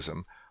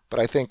dualism.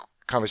 But I think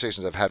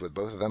conversations I've had with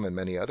both of them and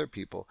many other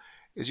people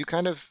is you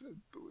kind of,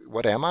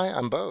 what am I?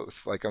 I'm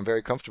both. Like I'm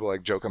very comfortable,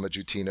 like joke I'm a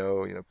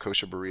Jutino,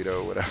 kosher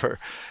burrito, whatever.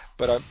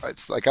 But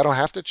it's like I don't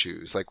have to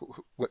choose. Like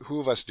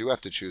who of us do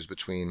have to choose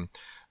between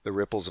the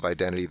ripples of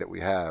identity that we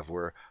have?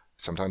 We're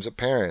sometimes a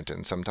parent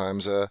and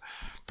sometimes a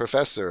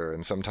professor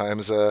and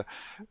sometimes a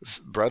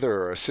brother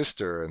or a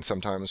sister and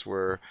sometimes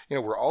we're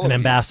all an of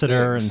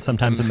ambassador these and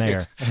sometimes a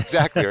mayor.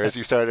 Exactly. Or as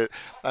you started,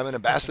 I'm an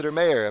ambassador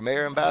mayor, a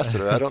mayor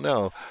ambassador. I don't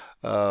know.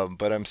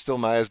 But I'm still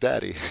Maya's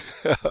daddy.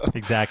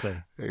 Exactly.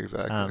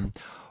 Exactly.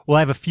 Well, I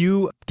have a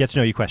few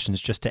get-to-know-you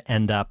questions just to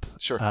end up,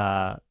 Sure.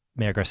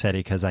 Mayor Garcetti,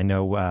 because I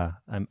know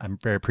I'm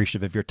very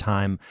appreciative of your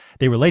time.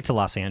 They relate to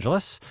Los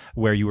Angeles,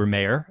 where you were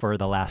mayor for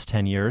the last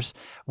 10 years.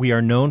 We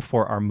are known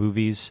for our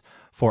movies,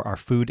 for our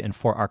food, and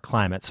for our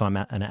climate. So I'm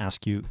going to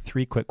ask you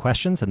 3 quick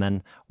questions and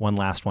then one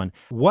last one.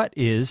 What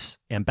is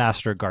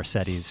Ambassador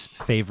Garcetti's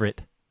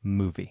favorite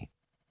movie?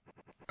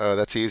 Oh,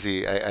 that's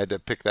easy. I had to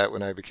pick that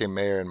when I became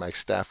mayor, and my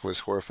staff was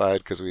horrified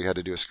because we had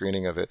to do a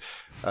screening of it.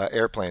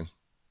 Airplane.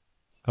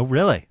 Oh,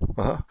 really?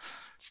 Uh-huh.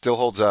 Still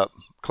holds up.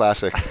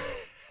 Classic.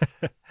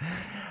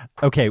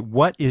 Okay,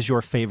 what is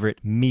your favorite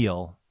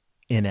meal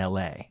in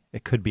LA?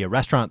 It could be a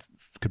restaurant,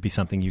 it could be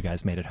something you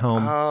guys made at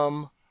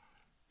home.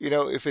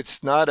 If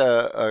it's not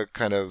a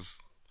kind of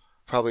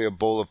probably a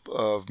bowl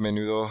of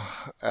menudo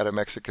at a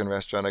Mexican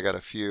restaurant, I got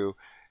a few.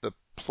 The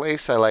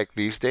place I like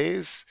these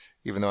days,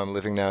 even though I'm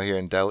living now here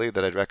in Delhi,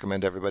 that I'd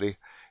recommend everybody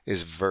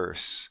is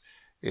Varous.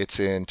 It's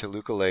in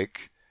Toluca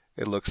Lake.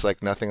 It looks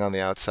like nothing on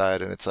the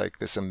outside, and it's like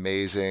this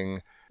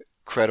amazing,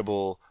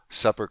 credible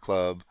supper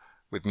club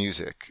with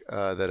music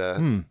that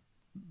a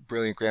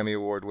brilliant Grammy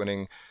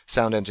Award-winning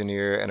sound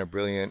engineer and a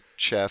brilliant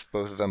chef,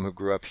 both of them who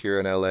grew up here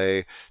in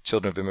LA,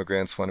 children of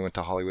immigrants, one who went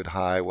to Hollywood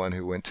High, one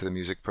who went to the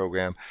music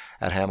program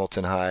at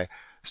Hamilton High,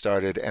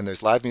 started. And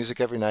there's live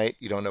music every night.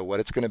 You don't know what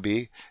it's going to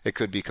be. It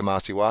could be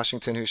Kamasi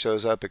Washington who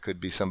shows up. It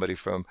could be somebody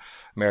from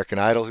American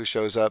Idol who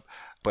shows up.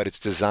 But it's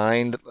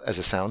designed as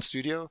a sound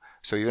studio.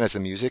 So even as the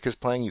music is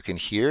playing, you can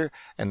hear,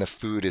 and the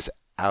food is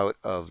out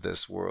of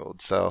this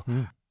world. So,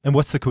 And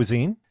what's the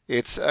cuisine?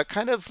 It's a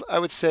kind of, I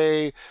would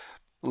say,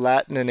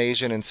 Latin and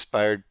Asian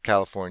inspired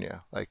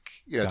California.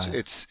 Like,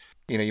 it's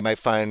you might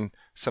find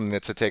something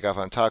that's a takeoff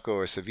on taco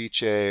or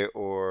ceviche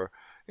or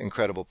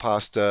incredible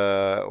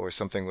pasta or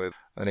something with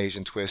an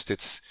Asian twist.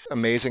 It's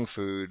amazing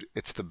food.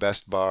 It's the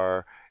best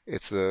bar.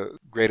 It's the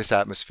greatest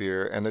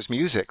atmosphere. And there's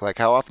music. Like,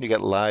 how often do you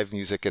get live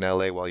music in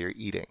LA while you're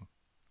eating?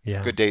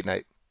 Yeah. Good date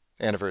night.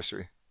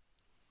 Anniversary.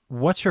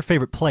 What's your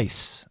favorite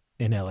place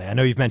in LA? I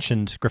know you've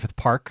mentioned Griffith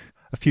Park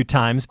a few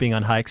times, being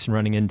on hikes and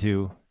running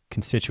into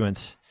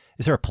constituents.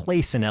 Is there a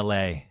place in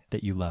LA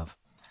that you love?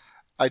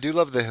 I do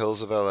love the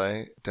hills of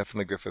LA.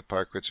 Definitely Griffith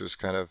Park, which was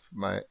kind of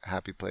my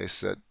happy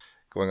place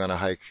going on a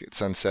hike at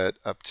sunset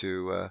up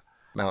to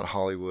Mount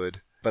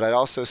Hollywood. But I'd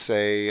also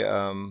say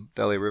the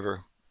LA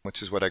River,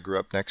 which is what I grew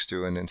up next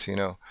to in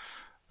Encino.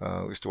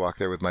 We used to walk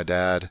there with my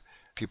dad.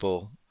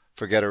 People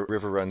forget a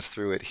river runs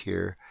through it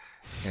here.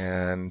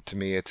 And to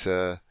me, it's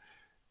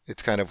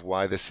kind of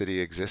why the city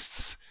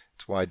exists.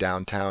 It's why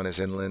downtown is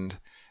inland.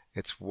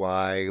 It's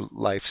why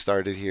life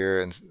started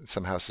here and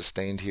somehow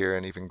sustained here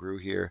and even grew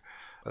here.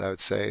 But I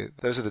would say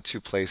those are the two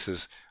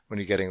places when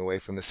you're getting away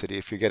from the city.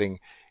 If you're getting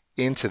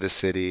into the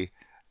city,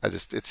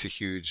 it's a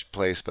huge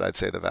place, but I'd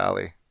say the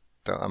Valley.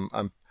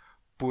 I'm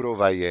puro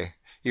valle.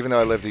 Even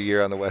though I lived a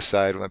year on the west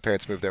side, when my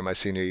parents moved there my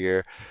senior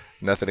year,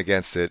 nothing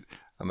against it.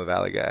 I'm a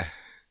Valley guy.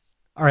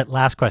 All right,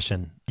 last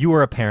question. You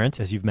are a parent,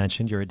 as you've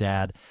mentioned, you're a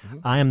dad.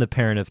 I am the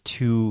parent of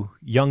two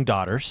young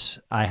daughters.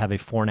 I have a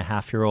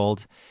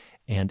 4.5-year-old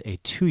and a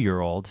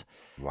 2-year-old.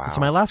 Wow. And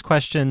so my last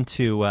question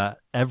to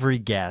every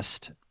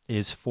guest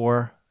is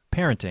for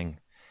parenting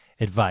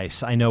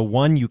advice. I know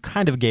one you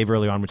kind of gave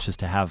early on, which is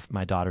to have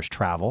my daughters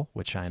travel,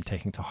 which I am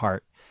taking to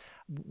heart.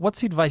 What's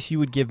the advice you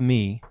would give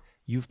me?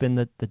 You've been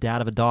the dad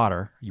of a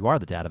daughter. You are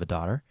the dad of a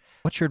daughter.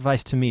 What's your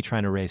advice to me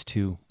trying to raise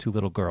two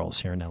little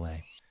girls here in LA?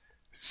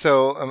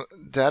 So I'm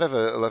dad of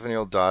an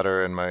 11-year-old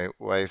daughter, and my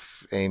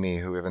wife, Amy,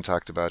 who we haven't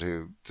talked about,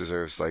 who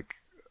deserves like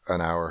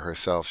an hour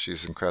herself.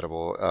 She's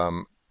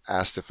incredible.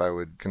 Asked if I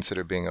would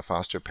consider being a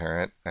foster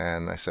parent,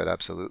 and I said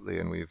absolutely.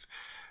 And we've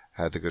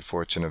had the good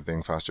fortune of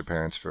being foster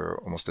parents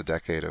for almost a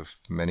decade of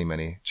many,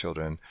 many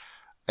children.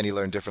 And you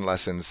learn different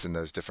lessons in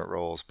those different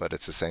roles, but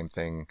it's the same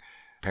thing.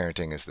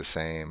 Parenting is the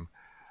same.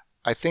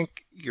 I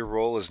think your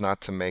role is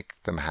not to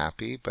make them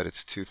happy, but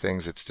it's two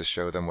things. It's to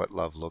show them what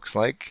love looks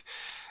like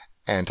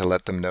and to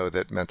let them know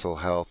that mental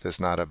health is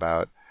not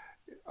about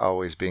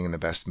always being in the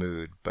best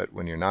mood, but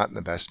when you're not in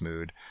the best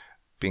mood,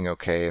 being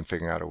okay and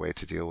figuring out a way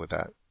to deal with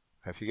that.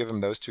 If you give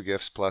them those two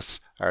gifts, plus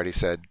I already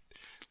said,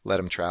 let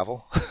them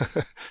travel,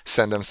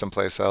 send them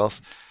someplace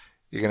else,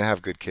 you're going to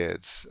have good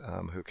kids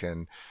who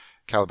can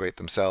calibrate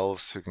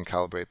themselves, who can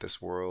calibrate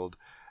this world,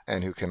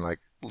 and who can like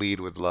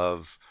lead with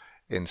love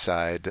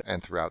inside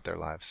and throughout their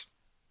lives.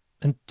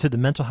 And to the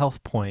mental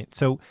health point,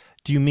 so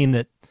do you mean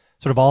that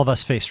sort of all of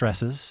us face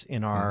stresses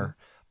in our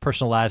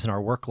personal lives and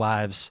our work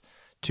lives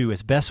to,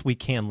 as best we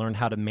can, learn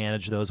how to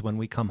manage those when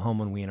we come home,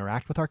 when we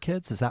interact with our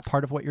kids? Is that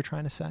part of what you're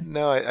trying to say?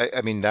 No,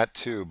 I mean that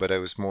too, but I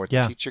was more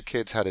teach your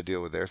kids how to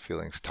deal with their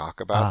feelings, talk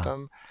about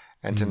them,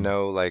 and to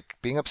know like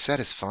being upset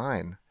is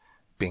fine.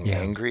 Being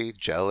angry,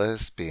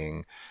 jealous,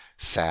 being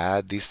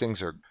sad, these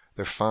things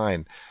they're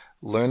fine.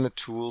 Learn the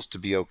tools to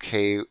be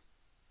okay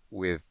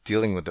with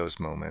dealing with those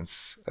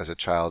moments as a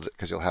child,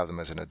 because you'll have them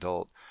as an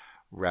adult,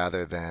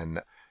 rather than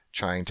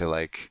trying to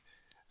like,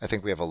 I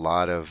think we have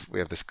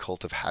this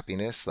cult of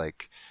happiness.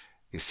 Like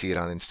you see it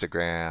on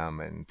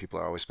Instagram and people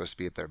are always supposed to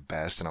be at their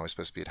best and always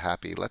supposed to be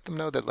happy. Let them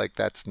know that like,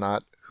 that's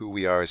not who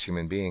we are as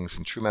human beings.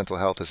 And true mental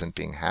health isn't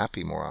being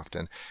happy more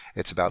often.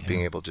 It's about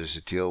being able to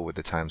just deal with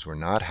the times we're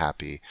not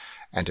happy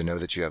and to know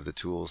that you have the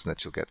tools and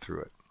that you'll get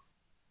through it.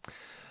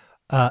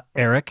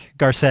 Eric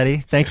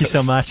Garcetti, thank you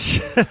so much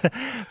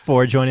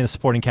for joining the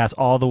supporting cast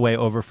all the way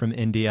over from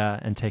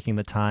India and taking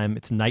the time.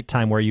 It's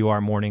nighttime where you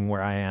are, morning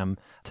where I am,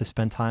 to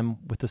spend time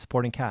with the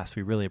supporting cast.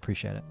 We really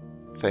appreciate it.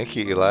 Thank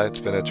you, Eli. It's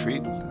been a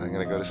treat. I'm going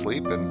to go to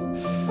sleep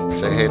and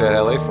say hey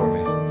to LA for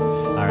me.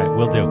 All right,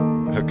 will do.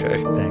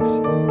 Okay.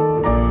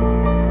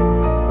 Thanks.